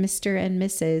 and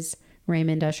Mrs.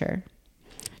 Raymond Usher.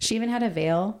 She even had a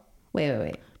veil.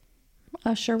 Wait.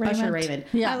 Usher Raymond.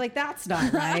 Yeah. I was like, that's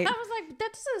not right. I was like,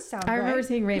 that doesn't sound right. I remember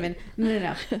saying Raymond.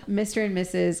 No. Mr. and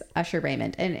Mrs. Usher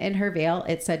Raymond. And in her veil,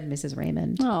 it said Mrs.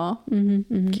 Raymond. Oh, Cute.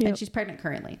 And she's pregnant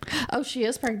currently. Oh, she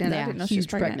is pregnant. Yeah, I didn't know she was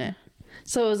pregnant.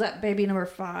 So is that baby number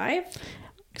 5?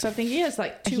 Because I think he has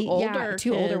like 2 older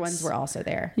two kids. older ones were also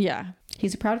there. Yeah.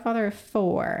 He's a proud father of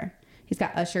 4. He's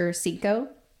got Usher Cinco,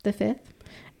 the 5th,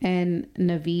 and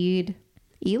Naveed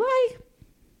Eli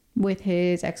with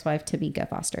his ex-wife Tamika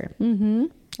Foster. Mm-hmm.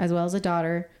 As well as a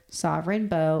daughter, Sovereign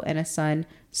Beau, and a son,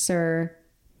 Sir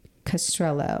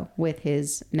Castrello, with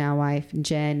his now wife,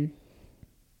 Jen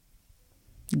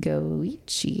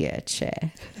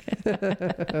Goichiache.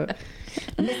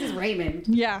 Mrs. Raymond.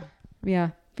 Yeah.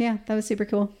 That was super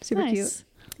cool. Super cute.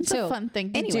 It's a fun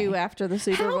thing to do after the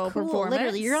Super Bowl performance.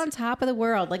 Literally, you're on top of the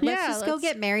world. Like, let's go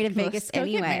get married in Vegas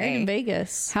anyway. Get married in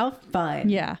Vegas. How fun.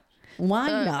 Yeah. Why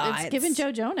not? It's giving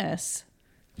Joe Jonas.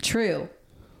 True.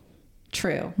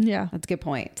 Yeah. That's a good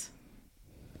point.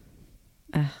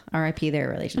 R.I.P. their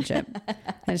relationship.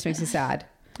 That just makes me sad.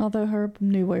 Although her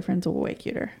new boyfriend's way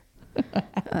cuter.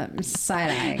 I'm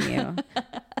side-eyeing you.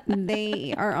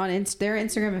 They are on their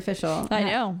Instagram official. I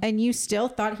know. And you still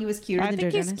thought he was cuter than Joe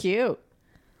Jonas? I think he's cute.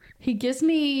 He gives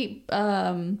me,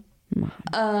 what's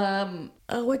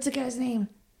the guy's name?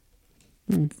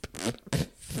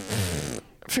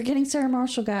 Forgetting Sarah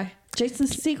Marshall guy. Jason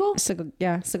Segel? Seagal?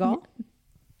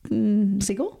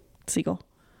 Seagal?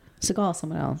 Seagal,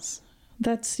 someone else.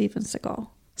 That's Steven Seagal.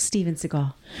 Steven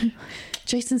Seagal.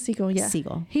 Jason Segel, yeah.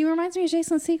 Segel. He reminds me of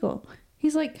Jason Segel.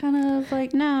 He's like kind of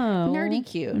like nerdy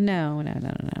cute. No.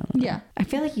 Yeah. I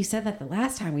feel like you said that the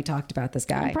last time we talked about this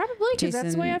guy. Probably because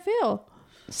that's the way I feel.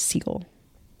 Segel.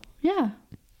 Yeah.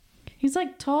 He's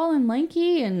like tall and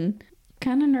lanky and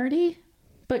kind of nerdy,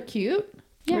 but cute.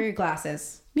 Yeah. Wear your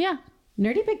glasses. Yeah.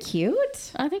 Nerdy but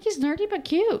cute? I think he's nerdy but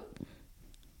cute.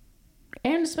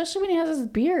 And especially when he has his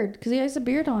beard, because he has a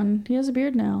beard on. He has a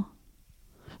beard now.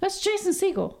 That's Jason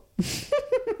Segel.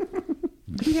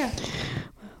 Yeah.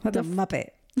 What a Muppet.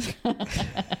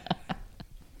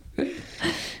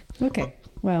 Okay.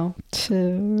 Well,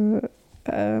 to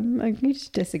agree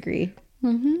to disagree.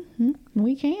 Mm-hmm.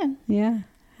 We can. Yeah.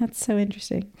 That's so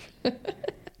interesting.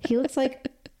 He looks like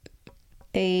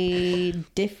a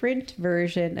different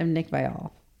version of Nick Viall.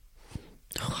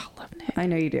 Oh, I love Nick. I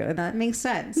know you do. And that makes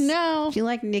sense. No. If you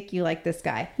like Nick, you like this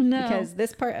guy. No. Because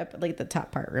this part, like the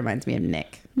top part, reminds me of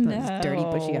Nick. Those dirty,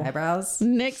 bushy eyebrows.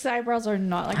 Nick's eyebrows are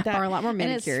not like that. Are a lot more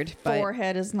manicured. And his but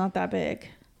forehead is not that big.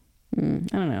 I don't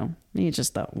know. He's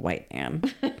just a white man.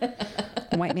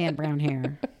 White man, brown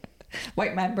hair.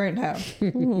 White man, brown hair.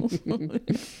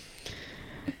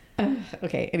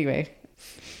 Okay, anyway.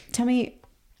 Tell me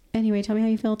how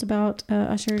you felt about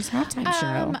Usher's halftime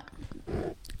show.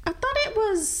 I thought it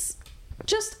was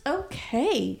just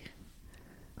okay.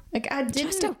 Like I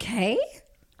didn't. Just okay?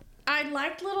 I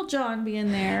liked Little John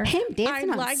being there. Him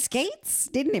dancing on skates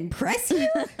didn't impress you?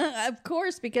 Of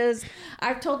course, because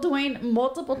I've told Dwayne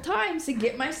multiple times to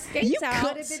get my skates You out.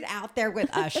 could have been out there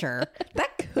with Usher.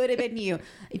 That could have been you.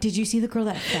 Did you see the girl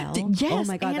that fell? Yes. Oh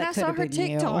my God, and that I could saw have her been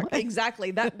TikTok. you.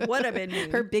 Exactly. That would have been me.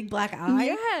 Her big black eye?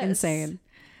 Yes. Insane.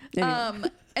 Anyway.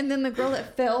 And then the girl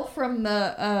that fell from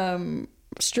the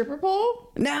stripper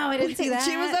pole. No, I didn't see that.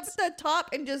 She was up at the top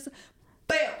and just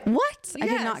bam. What? I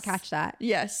did Yes. not catch that.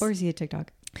 Yes. Or is he a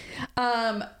TikTok? It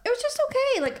was just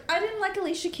okay. Like I didn't like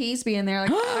Alicia Keys being there.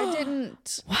 Like I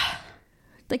didn't.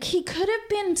 Like he could have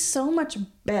been so much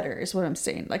better. Is what I'm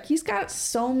saying. Like he's got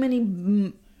so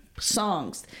many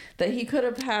songs that he could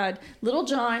have had Little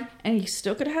John, and he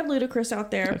still could have had Ludacris out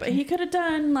there. Okay. But he could have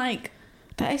done like.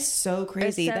 That is so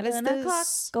crazy. That is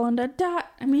the going to dot.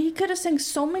 I mean, he could have sang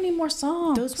so many more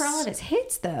songs. Those were all of his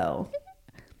hits, though.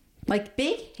 Like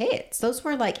big hits. Those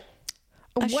were like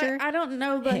Usher. I don't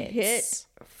know the hit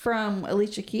from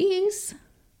Alicia Keys.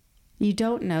 You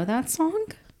don't know that song?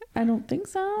 I don't think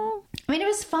so. I mean, it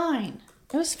was fine.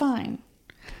 It was fine.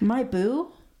 My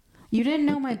Boo? You didn't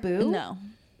know My Boo?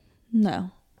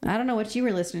 No. I don't know what you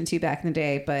were listening to back in the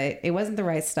day, but it wasn't the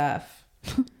right stuff.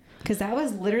 Because that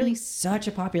was literally such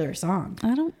a popular song.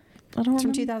 I don't It's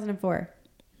from 2004.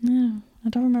 No, I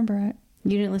don't remember it.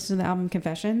 You didn't listen to the album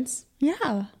Confessions?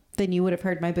 Yeah. Then you would have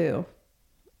heard My Boo.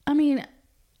 I mean,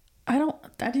 I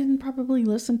didn't probably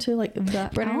listen to like the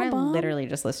Brennan album. and I literally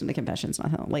just listened to Confessions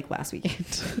like last weekend.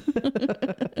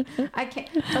 I can't.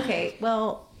 Okay,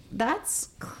 well, that's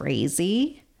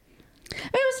crazy.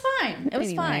 It was fine. It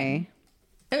was fine.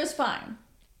 It was fine.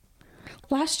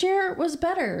 Last year was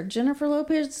better. Jennifer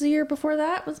Lopez the year before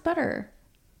that was better.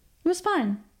 It was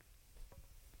fine.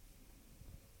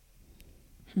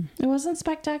 It wasn't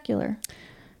spectacular.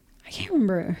 I can't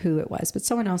remember who it was, but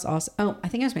someone else also. Oh, I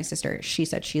think it was my sister. She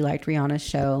said she liked Rihanna's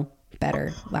show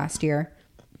better last year.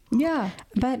 Yeah.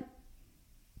 But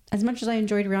as much as I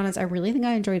enjoyed Rihanna's,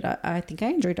 I think I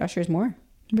enjoyed Usher's more.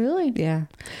 Really? Yeah.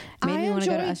 Made me want to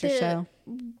go to Usher's show.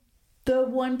 The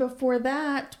one before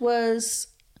that was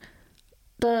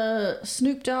the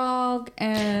Snoop Dogg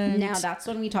and... Now, that's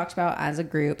when we talked about as a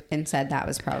group and said that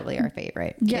was probably our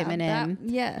favorite. Yeah, Eminem.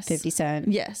 yes. 50 Cent.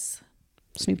 Yes.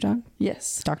 Snoop Dogg.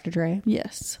 Yes. Dr. Dre.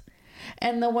 Yes.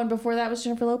 And the one before that was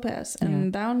Jennifer Lopez.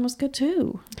 And that one was good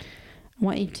too. I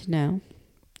want you to know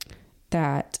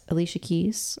that Alicia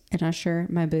Keys and Usher,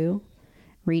 My Boo,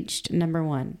 reached number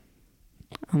 1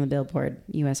 on the Billboard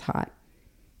US Hot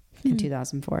in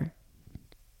 2004.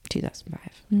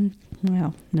 2005.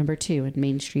 Wow. Number 2 in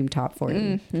mainstream top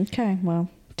 40. Okay, well.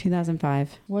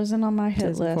 2005. Wasn't on my hit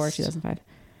 2004, list. 2005.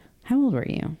 How old were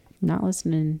you? Not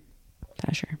listening to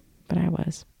Usher, but I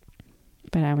was.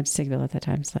 But I went to Sigville at that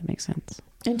time, so that makes sense.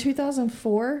 In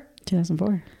 2004?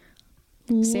 2004.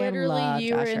 Literally,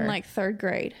 you were in like 3rd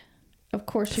grade. Of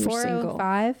course you were single.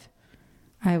 405,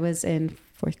 I was in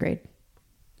 4th grade.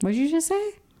 What did you just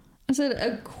say? I said,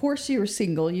 of course you were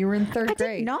single. You were in 3rd grade.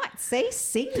 I did not say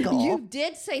single. You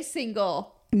did say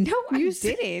single. No, I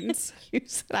didn't. You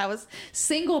said I was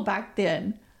single back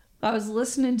then. I was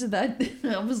listening to that.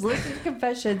 I was listening to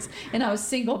Confessions, and I was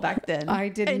single back then. I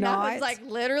did and not. I was like,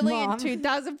 literally Mom. in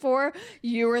 2004,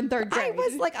 you were in third grade. I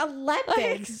was like 11.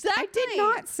 Exactly. I did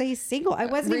not say single. I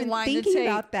wasn't Rewind the even thinking tape.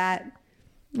 about that.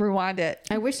 Rewind it.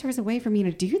 I wish there was a way for me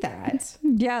to do that.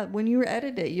 Yeah, when you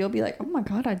edit it, you'll be like, oh my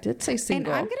God, I did say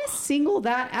single. And I'm going to single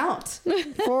that out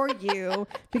for you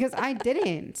because I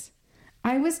didn't.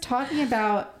 I was talking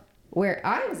about where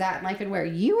I was at in life and where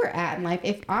you were at in life.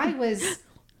 If I was...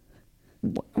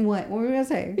 What were we going to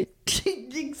say?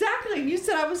 Exactly. You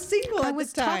said I was single I at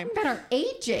was the time. talking about our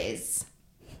ages.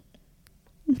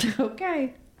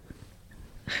 Okay.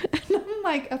 And I'm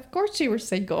like, of course you were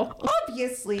single.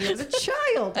 Obviously, it was a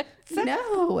child.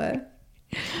 No. And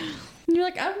you're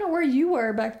like, I don't know where you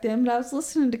were back then, but I was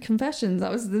listening to Confessions. I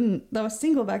was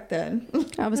single back then.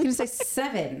 I was going to say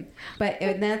 7.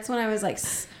 And that's when I was like...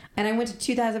 And I went to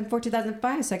 2004,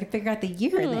 2005, so I could figure out the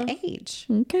year and the age.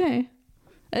 Okay.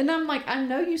 And I'm like, I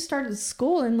know you started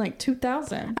school in like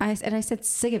 2000. I said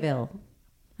Sigaville.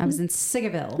 I was in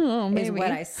Sigaville. Oh, maybe. Is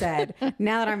what I said.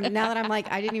 Now that I'm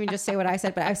like, I didn't even just say what I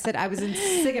said, but I said I was in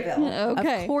Sigaville.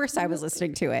 Okay. Of course, I was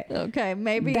listening to it. Okay,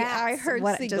 maybe I heard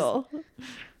single.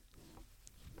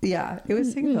 Yeah, it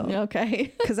was Sigaville.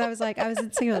 Okay. Because I was like, I was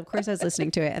in Sigaville. Of course, I was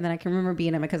listening to it, and then I can remember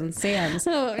being at my cousin Sam's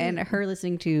and her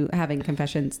listening to Having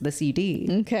Confessions, the CD.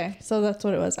 Okay, so that's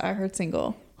what it was. I heard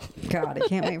single. God, I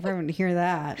can't wait for everyone to hear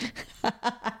that.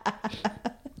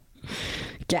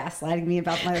 Gaslighting me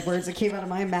about my words that came out of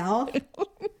my mouth.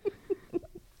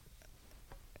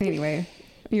 Anyway,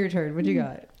 your turn. What you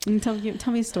got? Tell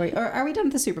me a story. Or are we done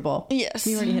with the Super Bowl? Yes.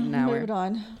 We already hit an hour. Move it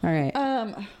on. All right.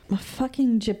 A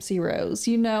fucking Gypsy Rose.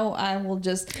 You know, I will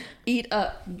just eat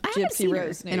up Gypsy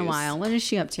Rose news. In a while. What is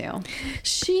she up to?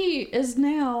 She is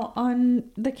now on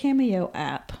the Cameo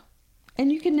app.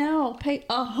 And you can now pay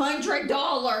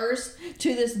 $100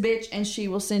 to this bitch and she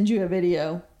will send you a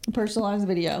video. A personalized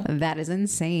video. That is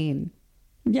insane.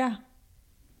 Yeah.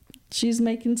 She's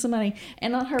making some money.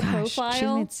 And on her profile. She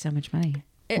made so much money.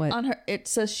 It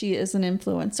says she is an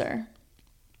influencer.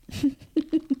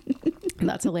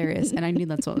 That's hilarious. And I knew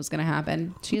that's what was going to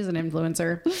happen. She is an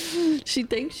influencer. She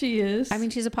thinks she is. I mean,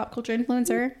 she's a pop culture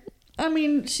influencer. I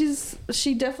mean,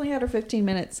 she definitely had her 15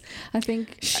 minutes. I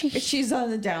think she's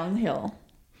on the downhill.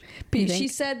 She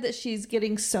said that she's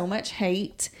getting so much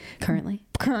hate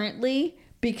currently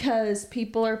because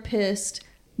people are pissed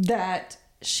that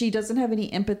she doesn't have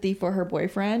any empathy for her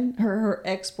boyfriend, her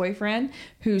ex-boyfriend,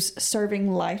 who's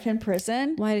serving life in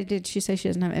prison. Why did she say she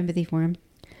doesn't have empathy for him?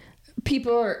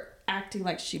 People are acting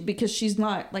like because she's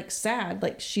not like sad.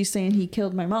 Like she's saying he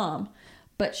killed my mom.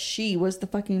 But she was the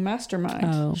fucking mastermind.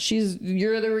 Oh.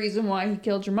 You're the reason why he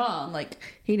killed your mom. Like,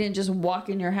 he didn't just walk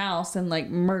in your house and, like,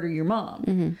 murder your mom.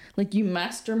 Mm-hmm. Like, you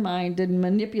masterminded and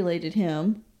manipulated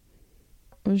him.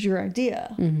 It was your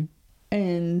idea. Mm-hmm.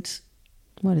 And...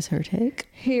 what is her take?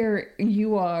 Here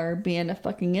you are being a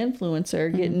fucking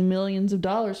influencer, getting millions of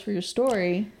dollars for your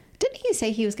story. Didn't he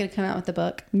say he was going to come out with the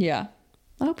book? Yeah.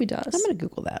 I hope he does. I'm going to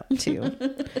Google that, too.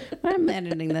 I'm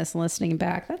editing this and listening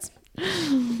back.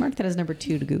 Mark that as number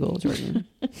 2 to Google, Jordan.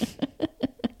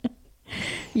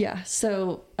 Yeah,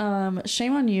 so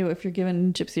shame on you if you're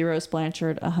giving Gypsy Rose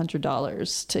Blanchard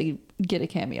 $100 to get a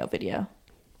cameo video.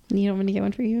 You don't want me to get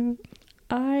one for you?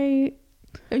 And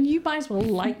you might as well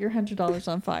light your $100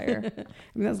 on fire. I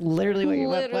mean, that's literally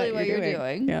what you're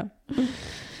doing. Yeah.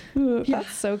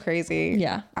 That's so crazy.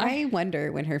 Yeah. I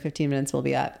wonder when her 15 minutes will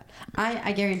be up.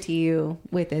 I guarantee you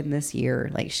within this year,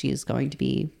 like, she's going to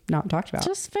be not talked about.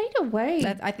 Just fade away.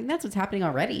 I think that's what's happening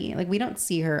already. Like, we don't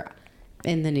see her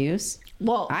in the news.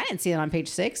 Well, I didn't see it on page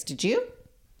 6. Did you?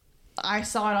 I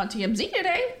saw it on TMZ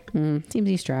today.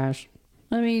 TMZ's trash.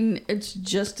 I mean, it's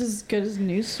just as good as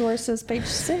news source as page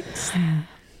 6.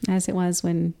 As it was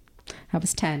when I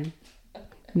was 10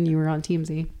 and you were on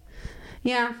TMZ.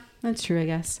 Yeah, that's true, I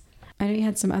guess. I know you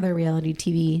had some other reality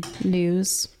TV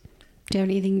news. Do you have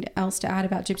anything else to add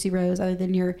about Gypsy Rose other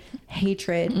than your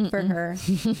hatred for her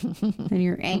and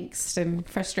your angst and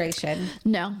frustration?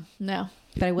 No.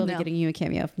 But I will be getting you a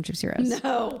cameo from Gypsy Rose.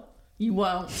 No, you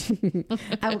won't.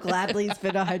 I will gladly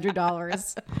spend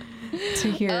 $100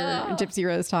 to hear Gypsy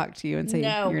Rose talk to you and say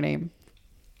your name.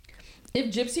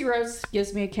 If Gypsy Rose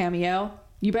gives me a cameo,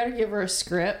 you better give her a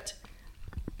script.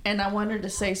 And I want her to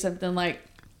say something like,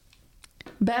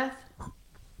 Beth,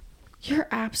 you're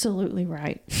absolutely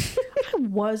right. I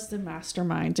was the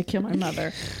mastermind to kill my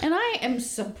mother. And I am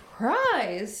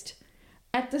surprised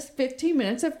at this 15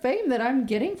 minutes of fame that I'm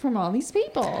getting from all these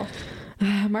people.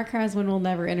 Mark Haswin will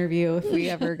never interview if we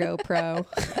ever go pro.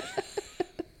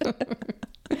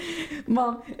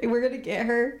 Mom, we're going to get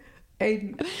her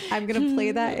I'm gonna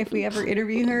play that if we ever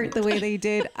interview her the way they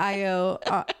did Io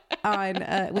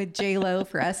on with J-Lo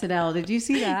for SNL. Did you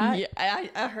see that? Yeah,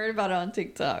 I heard about it on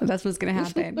TikTok. That's what's gonna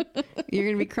happen. You're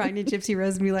gonna be crying to Gypsy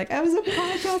Rose and be like, I was a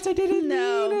podcast, I didn't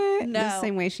mean it. No. The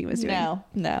same way she was doing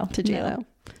No. to J-Lo.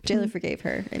 J-Lo forgave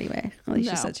her anyway. At least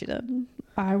she said she did.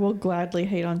 I will gladly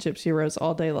hate on Gypsy Rose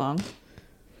all day long.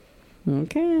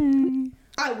 Okay.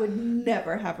 I would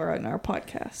never have her on our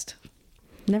podcast.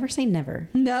 Never say never.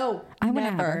 No. I would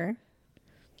have her.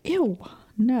 Ew.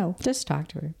 No. Just talk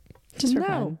to her. Just for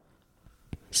fun.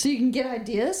 So you can get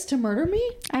ideas to murder me?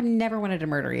 I've never wanted to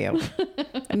murder you.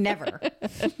 Never.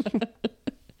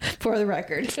 For the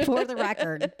record. For the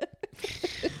record.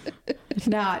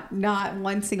 Not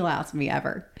one single ounce of me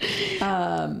ever.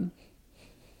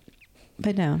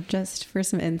 But no, just for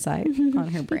some insight on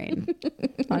her brain,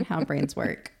 on how brains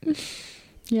work.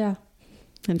 Yeah.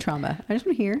 And trauma. I just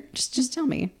want to hear. Just tell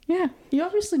me. Yeah. You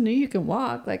obviously knew you can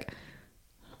walk. Like,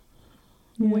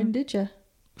 when did you?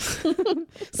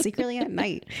 Secretly at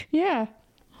night. Yeah.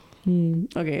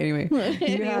 Okay. Anyway,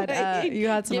 you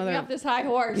had some Get other. me off this high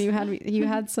horse. You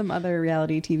had some other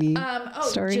reality TV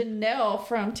story. Janelle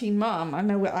from Teen Mom. I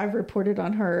know I've reported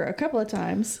on her a couple of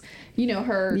times. You know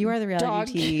her. You are the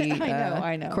reality TV.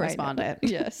 I know. Correspondent. I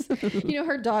know. Yes. You know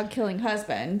her dog killing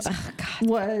husband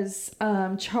was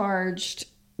charged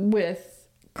with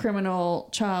criminal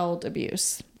child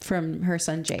abuse from her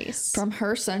son Jace.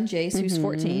 Who's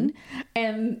 14,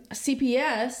 and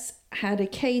CPS had a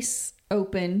case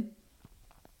open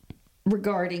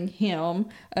regarding him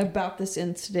about this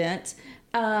incident,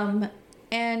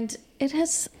 and it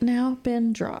has now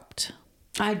been dropped.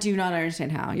 I do not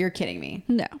understand how. You're kidding me.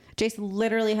 No. Jace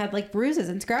literally had like bruises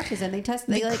and scratches, and they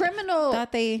tested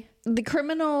the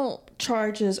criminal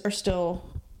charges are still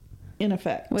in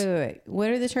effect. Wait. What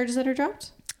are the charges that are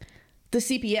dropped? The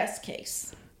CPS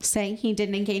case. Saying he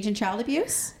didn't engage in child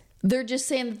abuse? They're just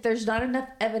saying that there's not enough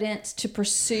evidence to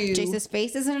pursue. Jace's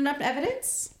face isn't enough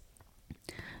evidence?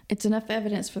 It's enough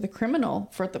evidence for the criminal,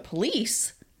 for the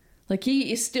police. Like,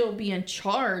 he is still being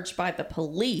charged by the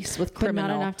police with criminal.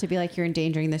 But not enough to be like, you're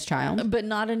endangering this child. But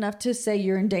not enough to say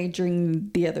you're endangering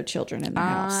the other children in the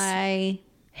house. I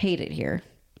hate it here.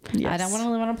 Yes. I don't want to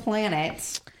live on a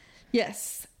planet.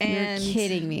 Yes. And you're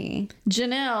kidding me.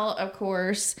 Janelle, of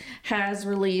course, has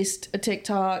released a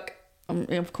TikTok,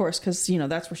 of course, because, you know,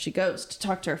 that's where she goes to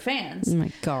talk to her fans. Oh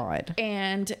my God.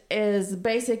 And is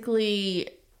basically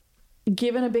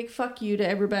giving a big fuck you to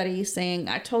everybody, saying,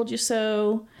 I told you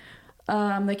so.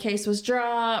 The case was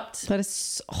dropped. That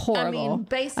is horrible. I mean,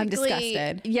 basically, I'm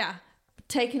disgusted. Yeah.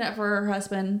 Taking up for her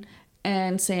husband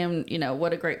and saying, you know,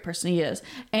 what a great person he is.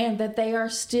 And that they are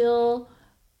still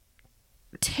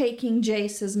taking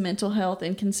Jace's mental health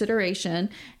in consideration,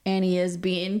 and he is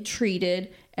being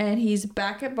treated, and he's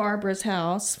back at Barbara's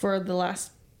house for the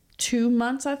last 2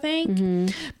 months, I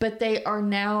think. But they are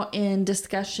now in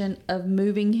discussion of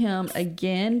moving him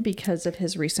again because of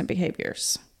his recent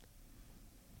behaviors.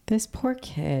 This poor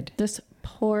kid.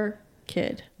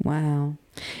 Wow.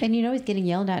 And you know he's getting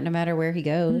yelled at no matter where he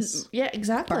goes. Yeah,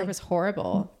 exactly. Barb was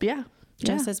horrible. Yeah.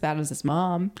 Just as bad as his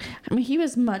mom. I mean, he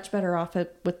was much better off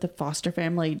with the foster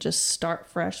family. Just start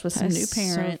fresh with some new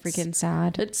parents. So freaking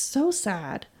sad. It's so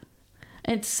sad.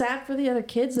 It's sad for the other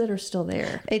kids that are still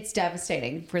there. It's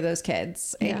devastating for those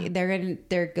kids. Yeah.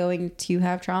 They're going to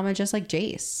have trauma just like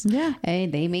Jace. Yeah.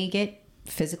 And they may get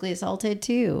physically assaulted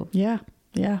too. Yeah.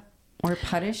 Yeah. Or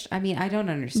punished. I mean, I don't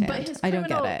understand. But his I don't get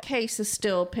criminal it. case is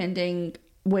still pending,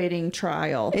 waiting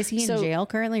trial. Is he in jail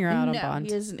currently or out on bond? No,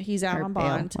 he isn't. He's out on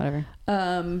bond. Whatever.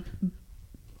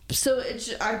 So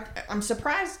I'm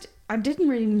surprised. I didn't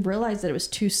even realize that it was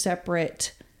two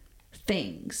separate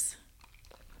things.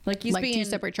 Like he's being two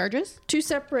separate charges? Two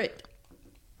separate,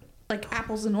 like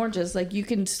apples and oranges. Like you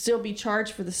can still be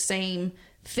charged for the same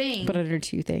thing, but under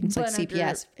two things, like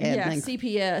CPS.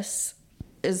 CPS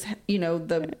is, you know,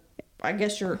 I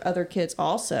guess your other kids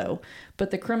also,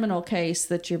 but the criminal case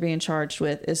that you're being charged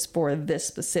with is for this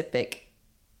specific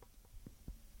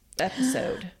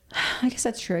episode. I guess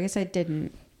that's true. I guess I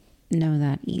didn't know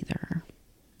that either.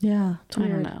 Yeah. I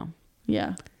don't know.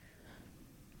 Yeah.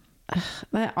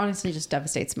 That honestly just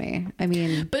devastates me. I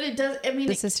mean, but it does. I mean,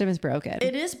 the system is broken.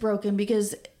 It is broken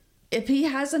because if he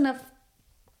has enough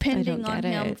pending on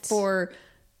him for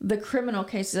the criminal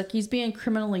cases, like he's being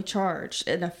criminally charged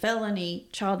in a felony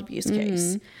child abuse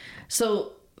case.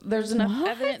 So there's enough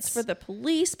evidence for the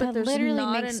police, but there's literally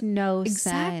not makes no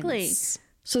exactly. sense.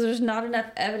 So there's not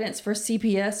enough evidence for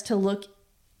CPS to look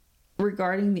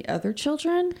regarding the other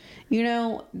children? You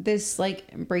know, this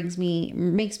like makes me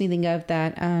think of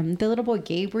that the little boy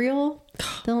Gabriel,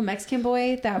 the little Mexican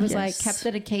boy that was like kept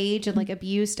in a cage and like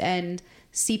abused, and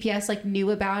CPS like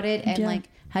knew about it and like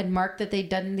had marked that they'd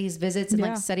done these visits and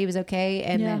like said he was okay,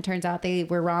 and then it turns out they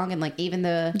were wrong, and like even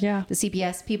the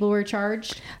CPS people were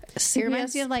charged. It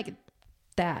reminds me of like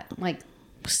that, like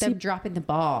them dropping the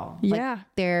ball. Like,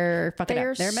 they're fucking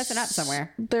up. They're messing up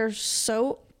somewhere. They're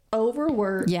so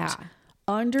overworked.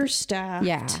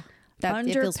 Understaffed. That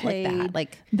it feels like that.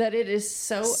 Like that it is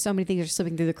so many things are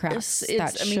slipping through the cracks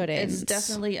that shouldn't. It's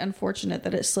definitely unfortunate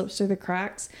that it slips through the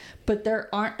cracks, but there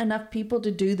aren't enough people to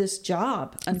do this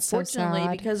job, unfortunately,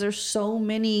 because there's so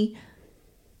many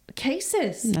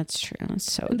cases. That's true.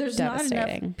 It's so there's not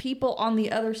enough people on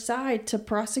the other side to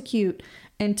prosecute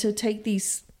and to take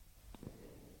these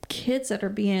kids that are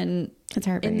being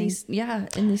in these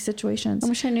situations. I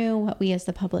wish I knew what we as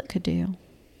the public could do.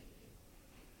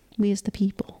 We as the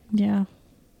people. I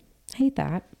hate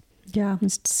that.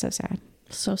 It's so sad.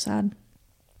 So sad.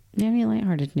 You have any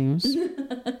lighthearted news?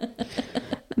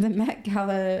 The Met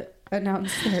Gala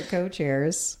announced their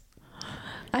co-chairs.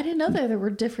 I didn't know that there were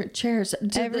different chairs.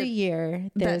 Every year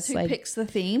that's who picks the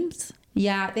themes.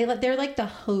 They're like the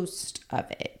host of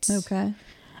it. Okay.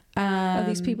 Are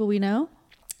these people we know?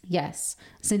 Yes.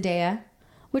 Zendaya,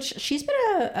 which she's been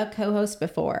a co-host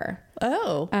before.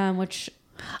 Which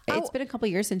it's been a couple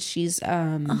years since she's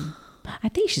I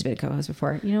think she's been a co-host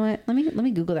before. You know what? Let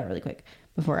me Google that really quick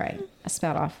before I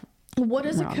spout off. What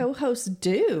does a co-host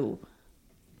do?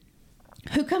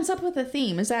 Who comes up with a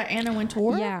theme? Is that Anna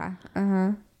Wintour? Yeah.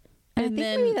 And I think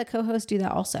maybe the co-hosts do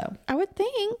that also. I would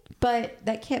think. But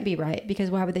that can't be right, because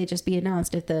why would they just be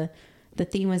announced if the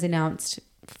theme was announced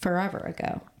forever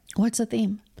ago? What's the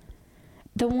theme?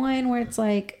 The one where it's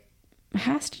like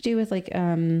has to do with like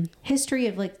history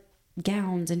of like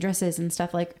gowns and dresses and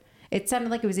stuff. Like it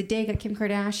sounded like it was a dig at Kim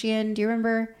Kardashian. Do you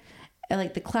remember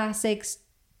like the classics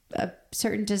of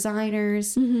certain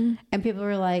designers? And people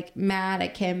were like mad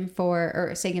at Kim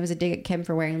or saying it was a dig at Kim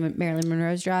for wearing Marilyn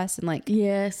Monroe's dress, and like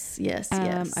yes.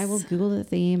 I will Google the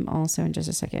theme also in just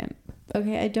a second.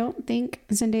 Okay, I don't think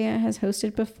Zendaya has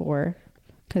hosted before,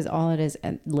 because all it is,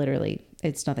 and literally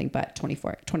it's nothing but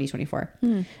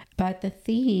 2024. But the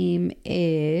theme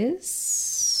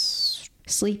is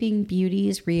Sleeping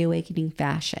Beauty's Reawakening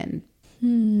Fashion,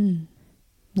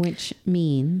 which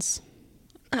means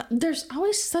there's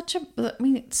always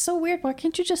it's so weird. Why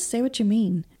can't you just say what you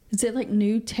mean? Is it like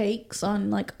new takes on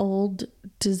like old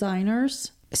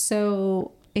designers?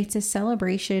 So it's a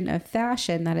celebration of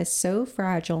fashion that is so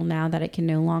fragile now that it can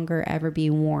no longer ever be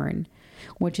worn,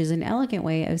 which is an elegant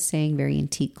way of saying very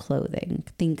antique clothing.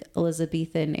 Think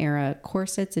Elizabethan era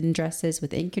corsets and dresses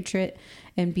with intricate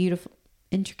and beautiful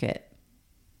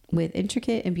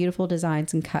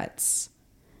designs and cuts.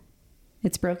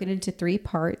 It's broken into 3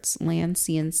 parts: land,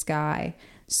 sea, and sky.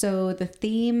 So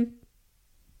the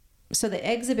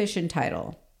exhibition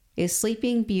title is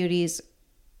Sleeping Beauty's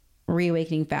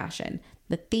Reawakening Fashion.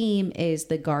 The theme is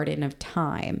the Garden of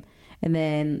Time. And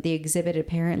then the exhibit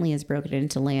apparently is broken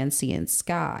into land, sea, and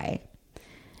sky.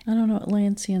 I don't know what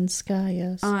land, sea, and sky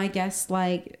is. I guess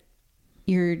like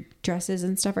your dresses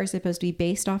and stuff are supposed to be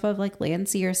based off of like land,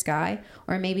 sea, or sky.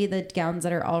 Or maybe the gowns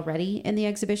that are already in the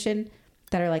exhibition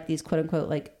that are like these quote unquote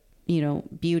like, you know,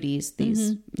 beauties,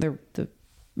 these the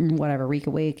whatever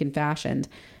reawakened fashioned,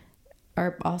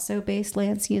 are also based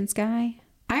land, sea, and sky.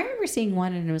 I remember seeing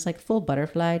one and it was like full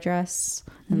butterfly dress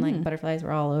and like butterflies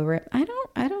were all over it. I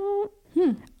don't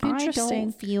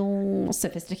feel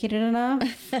sophisticated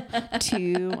enough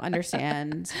to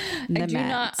understand the I do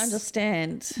not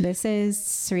understand. This is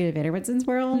Serena Vanderwoodsen's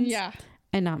world. Yeah.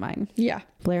 And not mine. Yeah.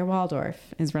 Blair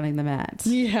Waldorf is running the Met.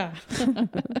 Yeah.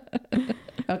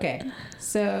 Okay.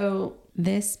 So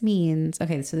this means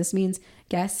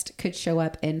guests could show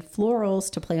up in florals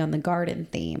to play on the garden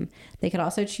theme. They could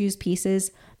also choose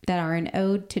pieces that are an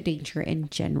ode to nature in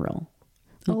general.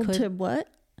 To what?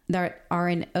 That are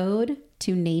an ode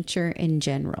to nature in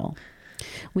general.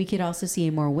 We could also see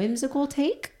a more whimsical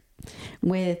take,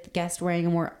 with guests wearing a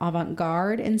more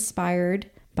avant-garde inspired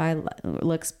by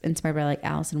like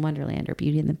Alice in Wonderland or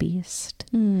Beauty and the Beast.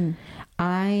 I'm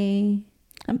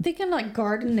thinking like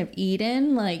Garden of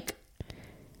Eden, like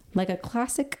a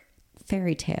classic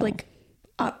fairy tale, like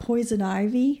Poison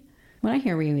Ivy. When I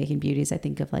hear Reawakened Beauties, I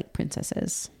think of like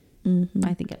princesses.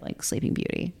 I think of like Sleeping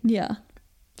Beauty. Yeah.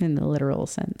 In the literal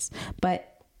sense.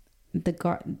 But the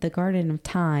Garden of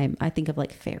Time, I think of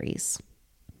like fairies.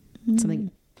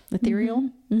 Something ethereal.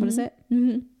 What is it?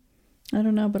 I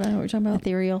don't know, but I know what you're talking about.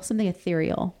 Ethereal. Something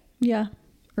ethereal. Yeah.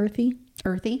 Earthy.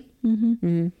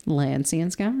 Land, sea,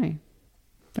 and sky.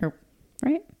 Or,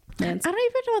 right? I don't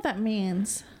even know what that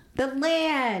means. The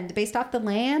land, based off the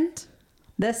land,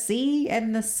 the sea,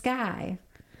 and the sky.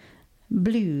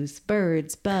 Blues,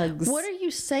 birds, bugs. What are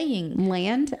you saying?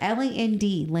 Land,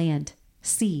 Land, land.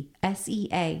 Sea,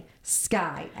 SEA,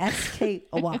 sky,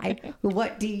 SKY.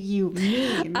 What do you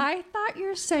mean? I thought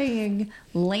you're saying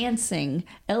Lansing,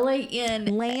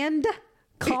 LAN. Land,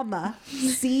 comma,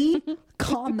 sea,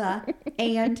 comma,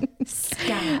 and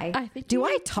sky. Do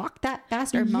I talk that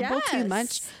fast or mumble too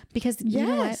much? Because you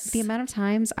know what? The amount of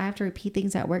times I have to repeat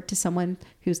things at work to someone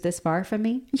who's this far from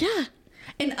me. Yeah.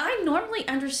 And I normally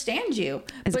understand you.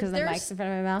 Is it because the mic's in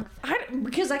front of my mouth?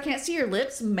 Because I can't see your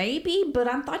lips, maybe, but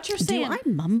I thought you're saying... Do I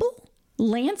mumble?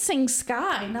 Lansing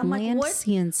sky. And I'm Land, like,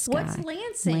 sea, and sky. what's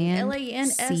Lansing? Land,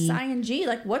 Lansing.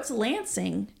 Like, what's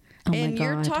Lansing? Oh my and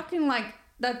you're God. talking like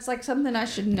that's like something I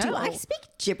should know. Do I speak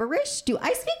gibberish? Do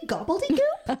I speak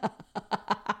gobbledygook?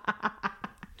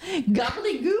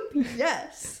 Gobbledygook?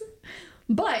 Yes.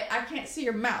 But I can't see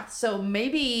your mouth, so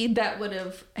maybe that would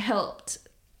have helped.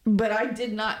 But I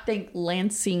did not think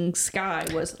Lansing sky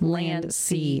was land,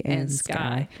 sea, and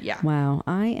sky. Yeah. Wow.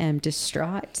 I am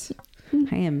distraught.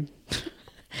 I am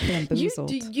bamboozled.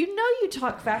 You know you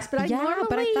talk fast, but I normally...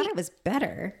 but I thought it was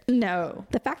better. No.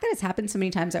 The fact that it's happened so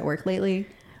many times at work lately,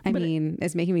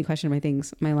 it's making me question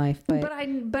my life. But I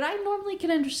normally can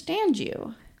understand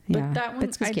you. Yeah, But that one,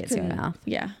 it's because you can't see my mouth.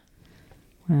 Yeah.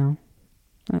 Wow.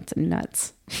 That's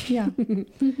nuts. Yeah. All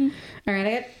right,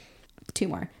 I got 2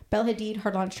 more. Bella Hadid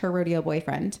hard launched her rodeo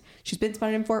boyfriend. She's been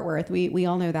spotted in Fort Worth. We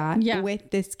all know that. Yeah. With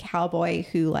this cowboy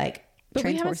who But we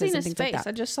trains haven't horses seen and his things like face. that.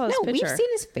 I just saw his picture. We've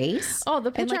seen his face. Oh,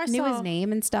 the picture and, I knew saw. his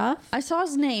name and stuff. I saw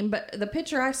his name, but the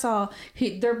picture I saw,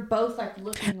 they're both like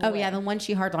looking away. Oh yeah, the one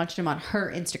she hard launched him on her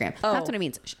Instagram. Oh. That's what it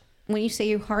means. When you say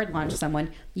you hard launch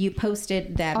someone, you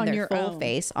posted them On their your full own.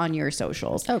 face on your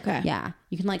socials. Okay. Yeah.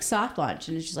 You can like soft launch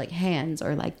and it's just like hands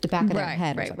or like the back of their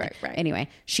head. Or something. Right. Anyway,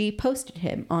 she posted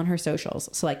him on her socials.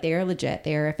 So like they are legit.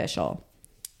 They are official.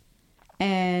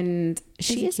 And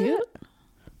she is cute?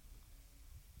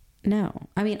 No.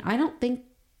 I mean, I don't think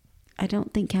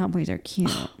cowboys are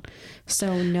cute.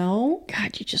 So no.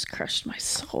 God, you just crushed my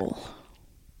soul.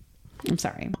 I'm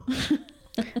sorry.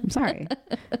 I'm sorry.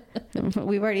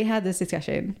 We've already had this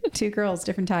discussion. 2 girls,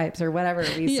 different types, or whatever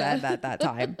we said at that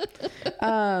time.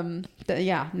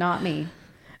 Yeah, not me.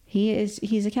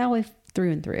 He's a cowboy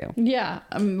through and through. Yeah,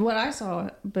 what I saw,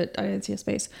 but I didn't see his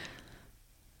face.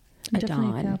 A Definitely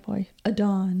Don. a cowboy. A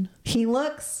Don. He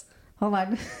looks. Hold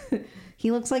on.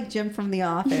 He looks like Jim from The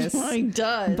Office. He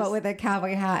does, but with a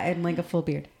cowboy hat and like a full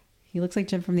beard. He looks like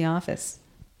Jim from The Office.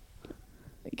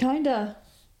 Kinda,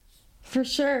 for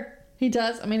sure. He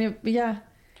does. I mean, yeah.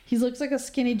 He looks like a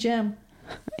skinny Jim.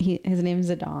 His name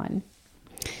is Adon.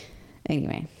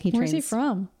 Anyway, Where's he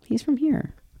from? He's from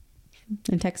here,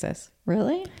 in Texas.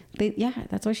 Really?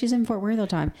 That's why she's in Fort Worth all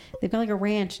the time. They've got like a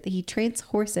ranch. He trains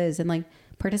horses and like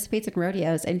participates in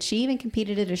rodeos. And she even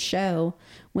competed at a show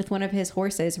with one of his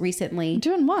horses recently.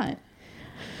 Doing what?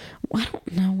 I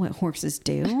don't know what horses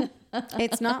do.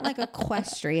 It's not like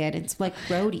equestrian. It's like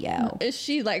rodeo. Is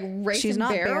she like racing? She's not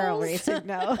barrel barrels? racing,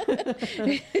 no.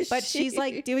 But she's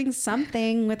like doing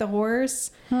something with a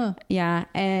horse. Huh. Yeah.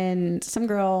 And some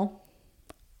girl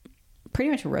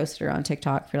pretty much roasted her on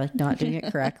TikTok for like not doing it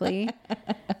correctly.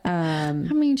 I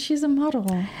mean, she's a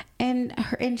model.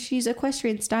 And she's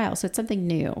equestrian style. So it's something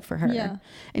new for her. Yeah.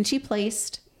 And she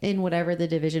placed in whatever the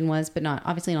division was, but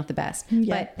obviously not the best.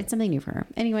 Yeah. But it's something new for her.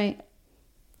 Anyway,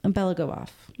 Bella, go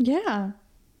off. Yeah.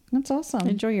 That's awesome.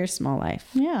 Enjoy your small life.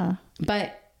 Yeah.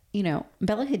 But,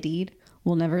 Bella Hadid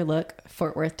will never look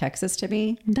Fort Worth, Texas to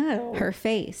me. No. Her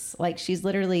face. Like, she's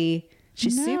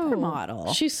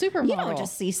supermodel. She's supermodel. You don't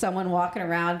just see someone walking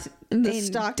around in the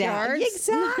stockyards.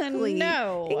 Exactly.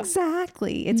 No.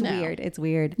 Exactly. It's weird. It's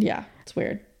weird. Yeah. It's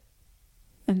weird.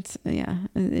 And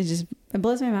it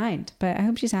blows my mind. But I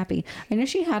hope she's happy. I know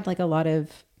she's had a lot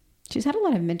of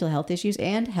mental health issues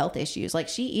and health issues. Like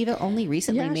she even only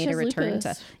recently made a return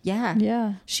lupus. to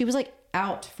yeah. She was like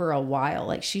out for a while.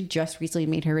 Like she just recently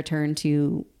made her return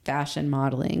to fashion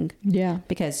modeling. Yeah.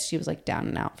 Because she was like down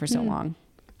and out for so long.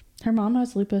 Her mom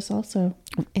has lupus also.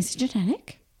 Is it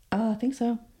genetic? I think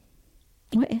so.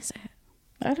 What is it?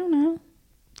 I don't know.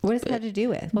 What does it have to do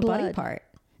with? What body part?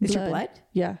 Is your blood?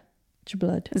 Yeah. It's your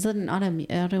blood. Is it an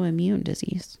autoimmune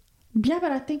disease? Yeah,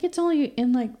 but I think it's only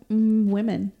in like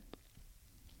women.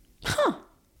 Huh.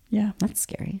 Yeah. That's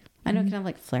scary. I know it can have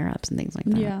like flare-ups and things like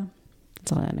that. Yeah.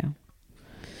 That's all I know.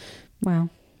 Wow.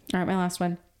 All right, my last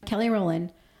one. Kelly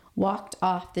Rowland walked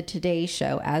off the Today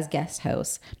Show as guest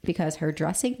host because her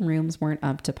dressing rooms weren't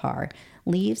up to par.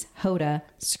 Leaves Hoda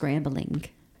scrambling.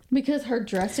 Because her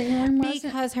dressing room wasn't...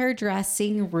 Because her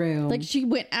dressing room. Like, she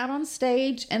went out on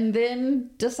stage and then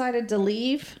decided to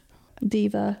leave.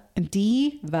 Diva.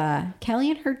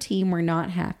 Kelly and her team were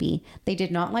not happy. They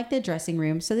did not like the dressing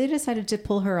room, so they decided to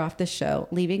pull her off the show,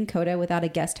 leaving Coda without a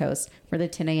guest host for the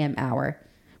 10 a.m. hour.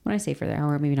 When I say for the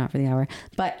hour, maybe not for the hour,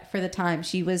 but for the time,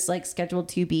 she was like scheduled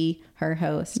to be her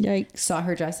host. Yikes. Saw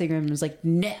her dressing room and was like,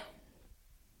 no,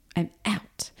 I'm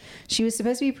out. She was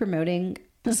supposed to be promoting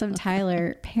some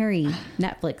Tyler Perry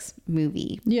Netflix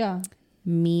movie. Yeah.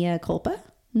 Mea Culpa.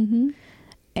 Mm-hmm.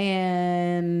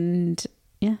 And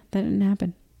yeah, that didn't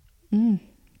happen.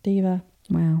 Diva.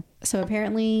 Wow. So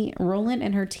apparently, Roland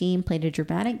and her team played a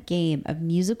dramatic game of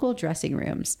musical dressing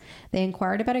rooms. They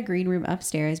inquired about a green room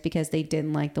upstairs because they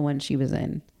didn't like the one she was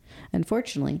in.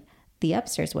 Unfortunately, the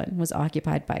upstairs one was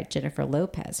occupied by Jennifer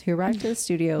Lopez, who arrived to the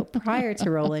studio prior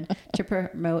to Roland to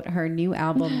promote her new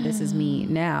album, This Is Me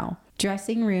Now.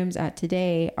 Dressing rooms at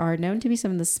today are known to be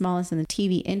some of the smallest in the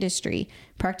TV industry,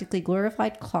 practically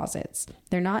glorified closets.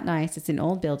 They're not nice. It's an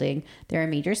old building. There are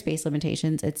major space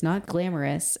limitations. It's not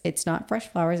glamorous. It's not fresh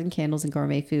flowers and candles and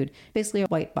gourmet food. Basically a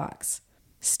white box.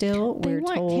 Still, we're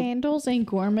want told... candles and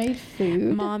gourmet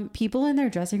food? Mom, people in their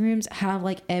dressing rooms have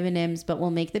like M&Ms, but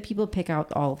will make the people pick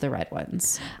out all of the red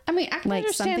ones. I mean, I can Like,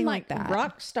 understand something like like that.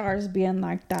 rock stars being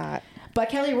like that. But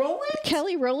Kelly Rowland?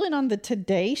 Kelly Rowland on the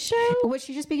Today Show? Was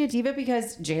she just being a diva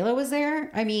because J-Lo was there?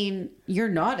 I mean, you're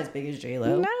not as big as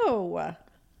J-Lo. No.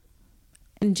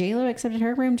 And J-Lo accepted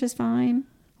her room just fine.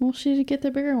 Well, she did get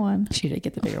the bigger one. She did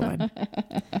get the bigger one.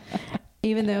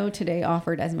 Even though Today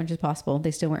offered as much as possible, they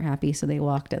still weren't happy, so they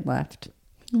walked and left.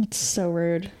 That's so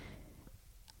rude.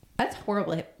 That's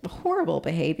horrible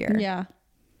behavior. Yeah.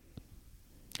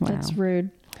 Wow. That's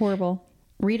rude. Horrible.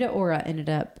 Rita Ora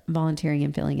ended up volunteering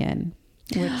and filling in,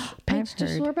 which Paige I've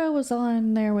heard. DeSorbo was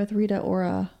on there with Rita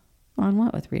Ora. On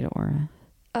what with Rita Ora?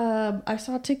 I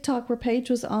saw TikTok where Paige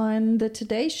was on the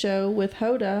Today Show with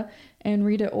Hoda and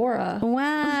Rita Ora.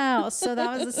 Wow. So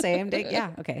that was the same day.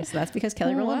 Yeah. Okay. So that's because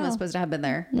Kelly Rowland was supposed to have been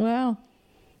there. Wow.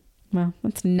 Wow.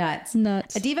 That's nuts.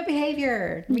 Nuts. A diva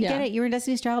behavior. We get it. You were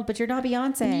Destiny's Child, but you're not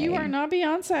Beyonce. You are not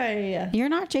Beyonce. You're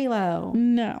not J-Lo.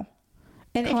 No.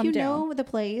 And Calm if you down. know the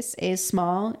place is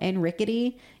small and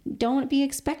rickety, don't be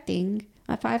expecting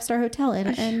a 5-star hotel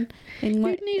and You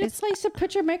what need a place to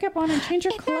put your makeup on and change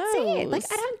your and clothes. that's it. Like,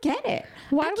 I don't get it.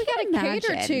 Why I do we can't gotta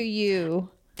cater imagine. to you?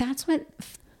 That's what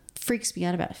freaks me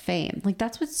out about fame. Like,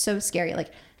 that's what's so scary.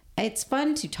 Like, it's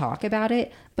fun to talk about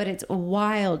it, but it's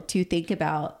wild to think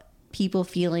about people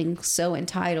feeling so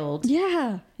entitled.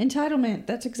 Yeah. Entitlement.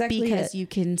 That's exactly because it. you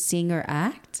can sing or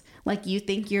act. Like, you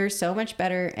think you're so much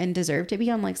better and deserve to be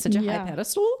on like such a high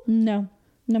pedestal. No.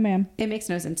 No, ma'am. It makes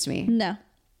no sense to me. No.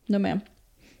 No, ma'am.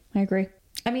 I agree.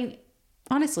 I mean,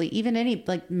 honestly, even any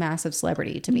like massive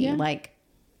celebrity to me, like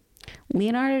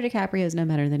Leonardo DiCaprio is no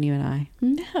better than you and I.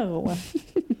 No.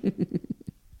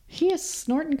 He is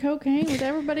snorting cocaine with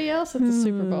everybody else at the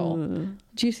Super Bowl.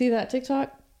 Did you see that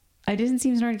TikTok? I didn't see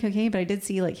him snorting cocaine, but I did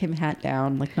see like him hat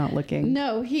down, like not looking.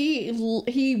 No,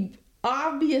 he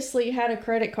obviously had a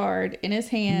credit card in his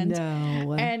hand.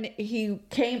 No. And he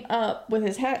came up with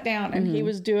his hat down and he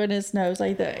was doing his nose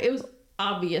like that. It was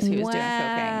obvious he was doing cocaine.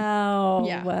 Wow.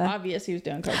 Yeah, obvious he was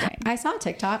doing cocaine. I saw a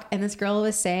TikTok and this girl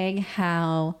was saying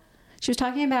how she was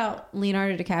talking about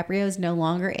Leonardo DiCaprio is no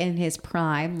longer in his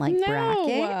prime, like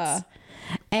bracket.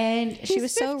 And she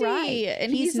was 50, so right.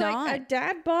 And he's not like a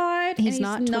dad bod. He's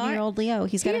not 20-year-old Leo.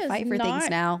 He's got to fight for things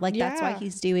now. Like that's why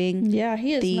he's doing. Yeah,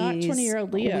 he is not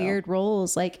 20-year-old Leo. Weird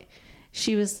roles. Like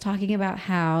she was talking about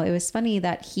how it was funny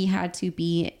that he had to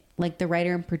be like the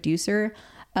writer and producer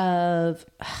of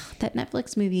that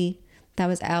Netflix movie that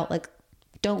was out, like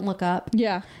Don't Look Up.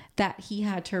 Yeah. That he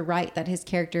had to write that his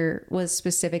character was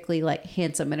specifically like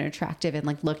handsome and attractive and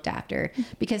like looked after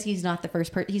because he's not the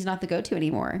first person. He's not the go-to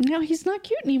anymore. No, he's not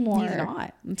cute anymore. He's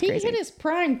not. It's he crazy. hit his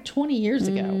prime 20 years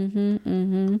ago. Mm-hmm,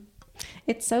 mm-hmm.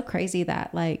 It's so crazy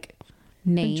that like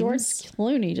names. George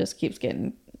Clooney just keeps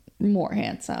getting more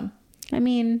handsome. I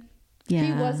mean, yeah.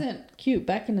 He wasn't cute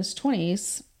back in his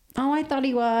 20s. Oh, I thought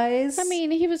he was. I mean,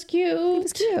 he was cute. He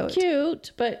was cute.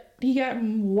 Cute, but he got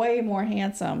way more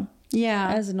handsome.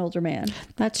 Yeah. As an older man.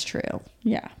 That's true.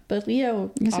 Yeah. But Leo,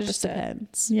 I guess opposite. it just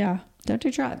depends. Yeah. Don't do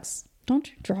drugs. Don't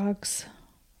do drugs.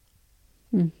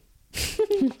 Is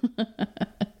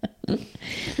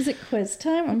it quiz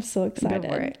time? I'm so excited. Go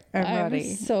for it. I'm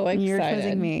ready. So excited. You're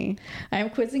quizzing me. I'm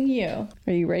quizzing you.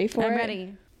 Are you ready for it? I'm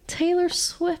ready. Taylor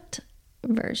Swift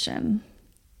version.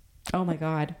 Oh my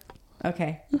God.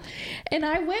 Okay. And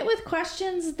I went with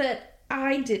questions that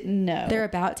I didn't know. They're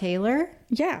about Taylor?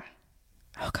 Yeah.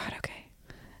 Oh God, okay.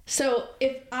 So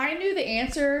if I knew the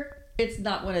answer, it's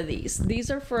not one of these. These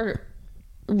are for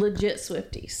legit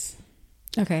Swifties.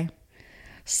 Okay.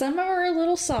 Some are a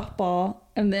little softball,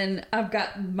 and then I've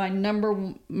got my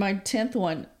 10th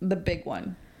one, the big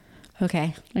one.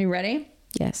 Okay. Are you ready?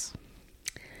 Yes.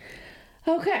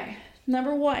 Okay.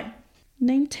 Number 1.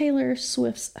 Name Taylor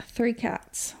Swift's 3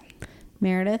 cats.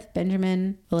 Meredith,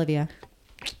 Benjamin, Olivia.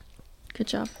 Good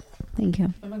job. Thank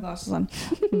you. Put my glasses on.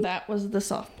 That was the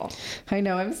softball. I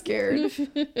know, I'm scared.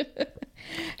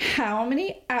 How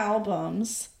many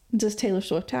albums does Taylor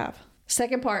Swift have?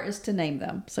 Second part is to name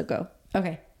them. So go.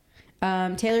 Okay.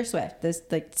 Taylor Swift, this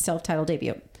like self-titled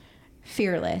debut.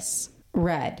 Fearless,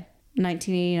 Red,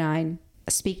 1989,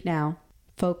 Speak Now,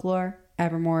 Folklore,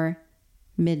 Evermore,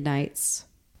 Midnights.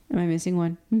 Am I missing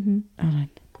one? Mm-hmm. Hold on.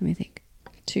 Let me think.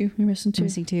 2. You're missing 2. I'm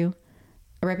missing 2.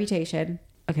 A Reputation.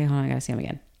 Okay, hold on. I gotta see them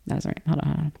again. That was right. Hold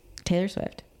on. Taylor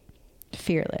Swift,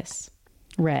 Fearless,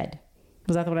 Red.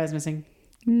 Was that the one I was missing?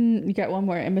 You got one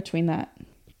more in between that.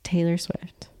 Taylor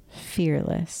Swift,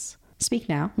 Fearless, Speak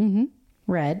Now, Mm-hmm.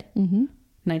 Red, Mm-hmm.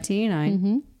 1989,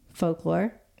 Mm-hmm.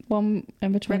 Folklore, One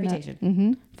in between Reputation, that.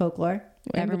 Mm-hmm. Folklore,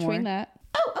 In Evermore. between that.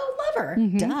 Oh, Lover.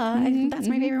 Mhm. Duh. Mhm. That's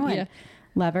my favorite one. Yeah.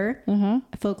 Lover, Uh-huh.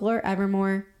 Folklore,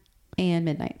 Evermore, and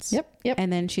Midnights. Yep.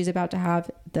 And then she's about to have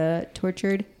the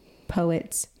Tortured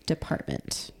Poets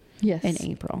Department Yes. in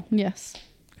April. Yes.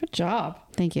 Good job.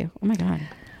 Thank you. Oh my God.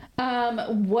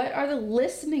 What are the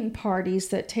listening parties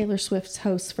that Taylor Swift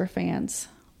hosts for fans?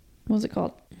 What was it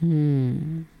called?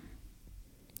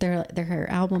 They're her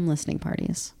album listening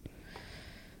parties.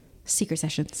 Secret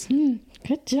sessions.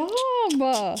 Good job.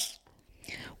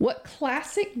 What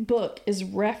classic book is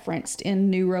referenced in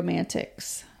New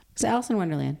Romantics? Is it Alice in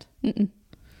Wonderland? Mm-mm.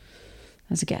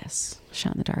 That's a guess.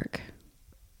 Shot in the dark.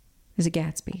 Is it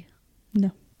Gatsby?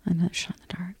 No. I'm not shot in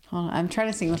the dark. Hold on. I'm trying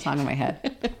to sing the song in my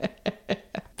head.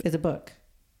 It's a book.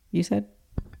 You said?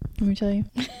 Let me tell you.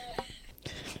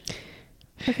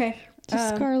 Okay. It's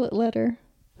a Scarlet Letter.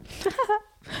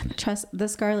 Trust the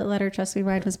Scarlet Letter. Trust me,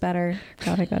 mine was better.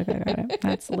 Got it.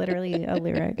 That's literally a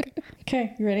lyric.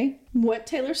 Okay, you ready? What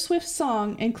Taylor Swift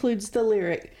song includes the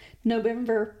lyric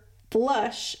November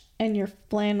Flush and Your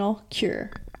Flannel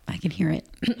Cure? I can hear it.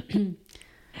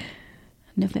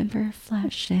 November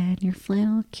flush and your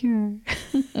flannel cure.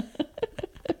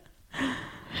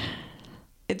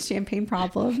 It's Champagne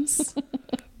Problems.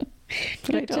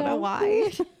 But I don't know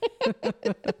why.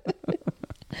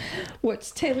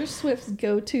 What's Taylor Swift's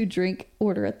go-to drink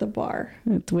order at the bar?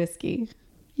 It's whiskey.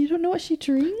 You don't know what she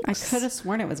drinks? I could have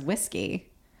sworn it was whiskey.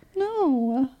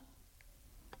 No.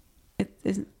 It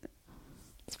isn't.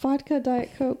 It's vodka,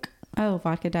 Diet Coke. Oh,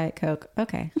 vodka, Diet Coke.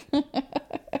 Okay.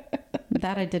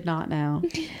 That I did not know.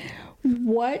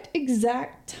 What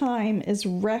exact time is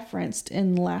referenced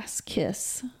in Last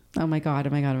Kiss? Oh my God.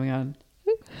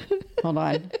 Hold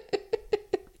on.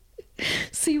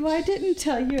 See why I didn't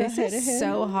tell you This ahead is of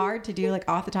so hard to do like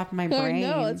off the top of my brain.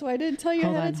 No, that's why I didn't tell you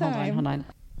ahead of time. Hold on.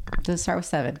 Does it start with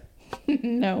 7?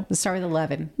 No. Does it start with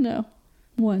 11? No.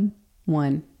 1.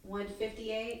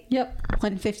 158? Yep.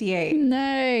 158.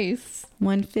 Nice.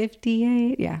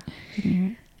 158. Yeah.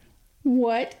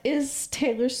 What is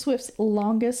Taylor Swift's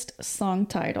longest song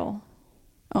title?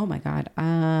 Oh my God.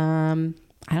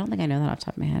 I don't think I know that off the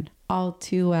top of my head. All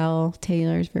Too Well,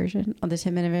 Taylor's version. Oh, the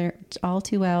 10-minute. All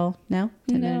Too Well. No?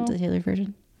 10 minutes, the Taylor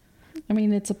version. I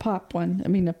mean, it's a pop one. I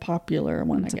mean, a popular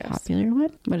one, It's I guess. a popular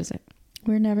one? What is it?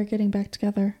 We're never getting back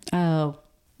together. Oh,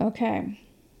 Okay.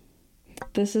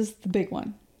 This is the big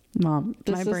one. Mom,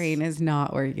 This my is- brain is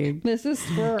not working. This is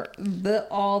for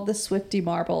all the Swiftie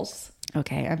marbles.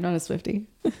 Okay, I'm not a Swiftie.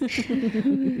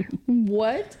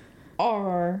 What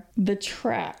are the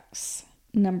tracks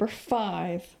number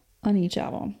 5 on each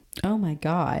album? Oh my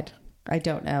God. I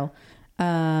don't know.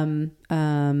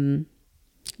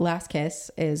 Last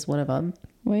Kiss is one of them.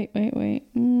 Wait.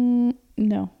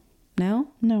 No.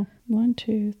 No? 1,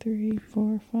 2, 3,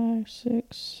 4, 5,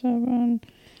 6, 7,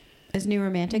 Is New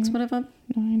Romantics one of them?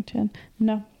 9, 10.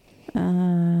 No.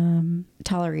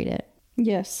 Tolerate It.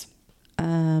 Yes.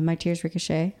 My Tears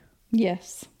Ricochet.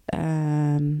 Yes.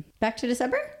 Back to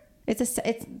December? It's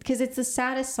because it's the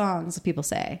saddest songs people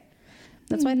say.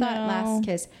 That's why I thought No. Last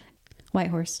Kiss. White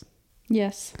Horse.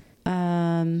 Yes. 3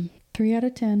 out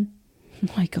of 10. Oh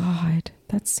my God,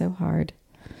 that's so hard.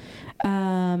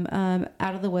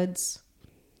 Out of the Woods.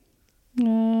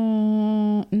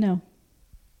 No.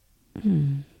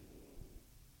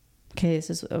 Okay, this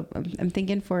is. I'm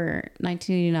thinking for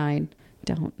 1989.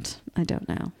 I don't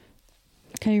know.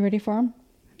 Okay, you ready for them?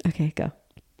 Okay, go.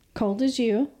 Cold as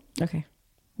You. Okay.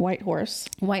 White Horse.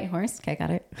 White Horse. Okay, got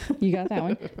it. You got that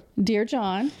one. Dear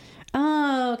John.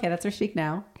 Oh, okay. That's our Speak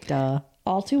Now. Duh.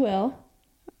 All Too Well.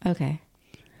 Okay.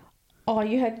 All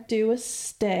you had to do was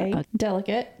stay.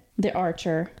 Delicate. The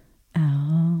Archer.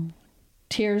 Oh.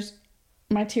 Tears.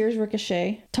 My tears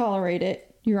ricochet. Tolerate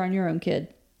it. You're on your own,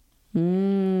 kid.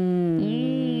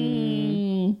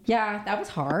 Yeah, that was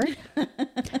hard.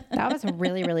 That was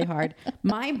really, really hard.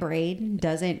 My brain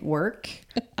doesn't work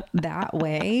that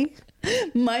way.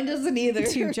 Mine doesn't either.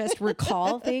 To just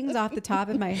recall things off the top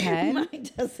of my head. Mine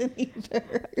doesn't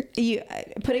either. You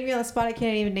putting me on the spot, I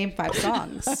can't even name 5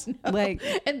 songs. Like,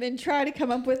 and then try to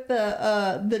come up with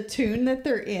the tune that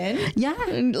they're in. yeah.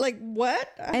 And like what?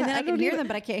 And then I can hear them,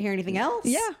 but I can't hear anything else.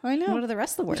 Yeah, I know. What are the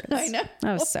rest of the words? I know.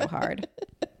 That was so hard.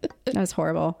 That was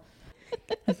horrible.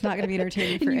 It's not going to be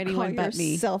entertaining for anyone but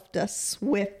me. Yourself a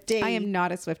Swiftie. I am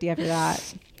not a Swiftie after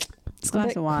that. It's a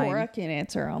glass of wine. Cora can't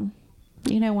answer them.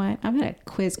 You know what? I'm going to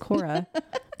quiz Cora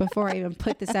before I even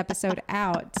put this episode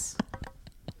out.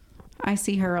 I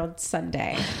see her on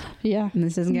Sunday. Yeah. And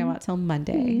this isn't going to come out till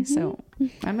Monday. So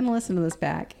I'm going to listen to this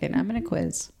back and I'm going to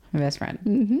quiz my best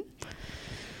friend.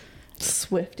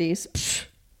 Swifties. Psh.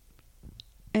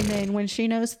 And then when she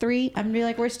knows 3, I'm going to be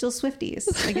like, we're still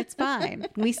Swifties. Like, it's fine.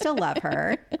 We still love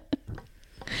her.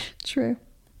 True.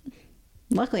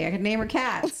 Luckily, I could name her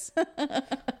cats.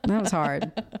 That was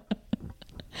hard.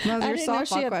 That was I your didn't know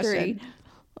she softball had question. 3.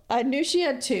 I knew she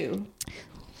had 2.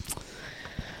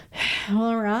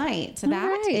 All right. So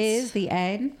that is the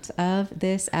end of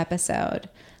this episode.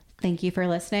 Thank you for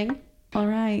listening. All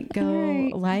right. Go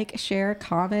like, share,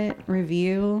 comment,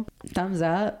 review, thumbs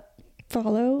up.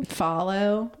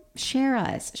 Follow, share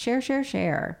us,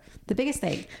 share. The biggest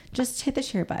thing, just hit the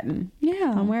share button.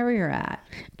 Yeah. On wherever you're at.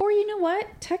 Or you know what?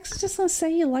 Text us and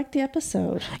say you liked the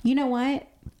episode. You know what?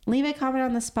 Leave a comment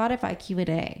on the Spotify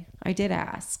Q&A. I did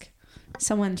ask.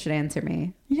 Someone should answer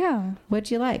me. Yeah. What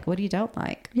do you like? What do you don't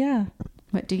like? Yeah.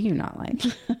 What do you not like?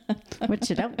 What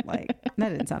you don't like?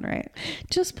 That didn't sound right.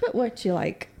 Just put what you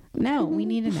like. No, we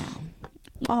need to know.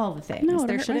 All the things. No,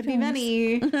 there shouldn't be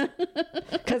many.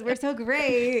 Because we're so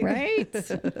great.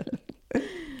 Right?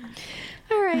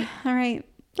 All right.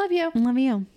 Love you. Love you.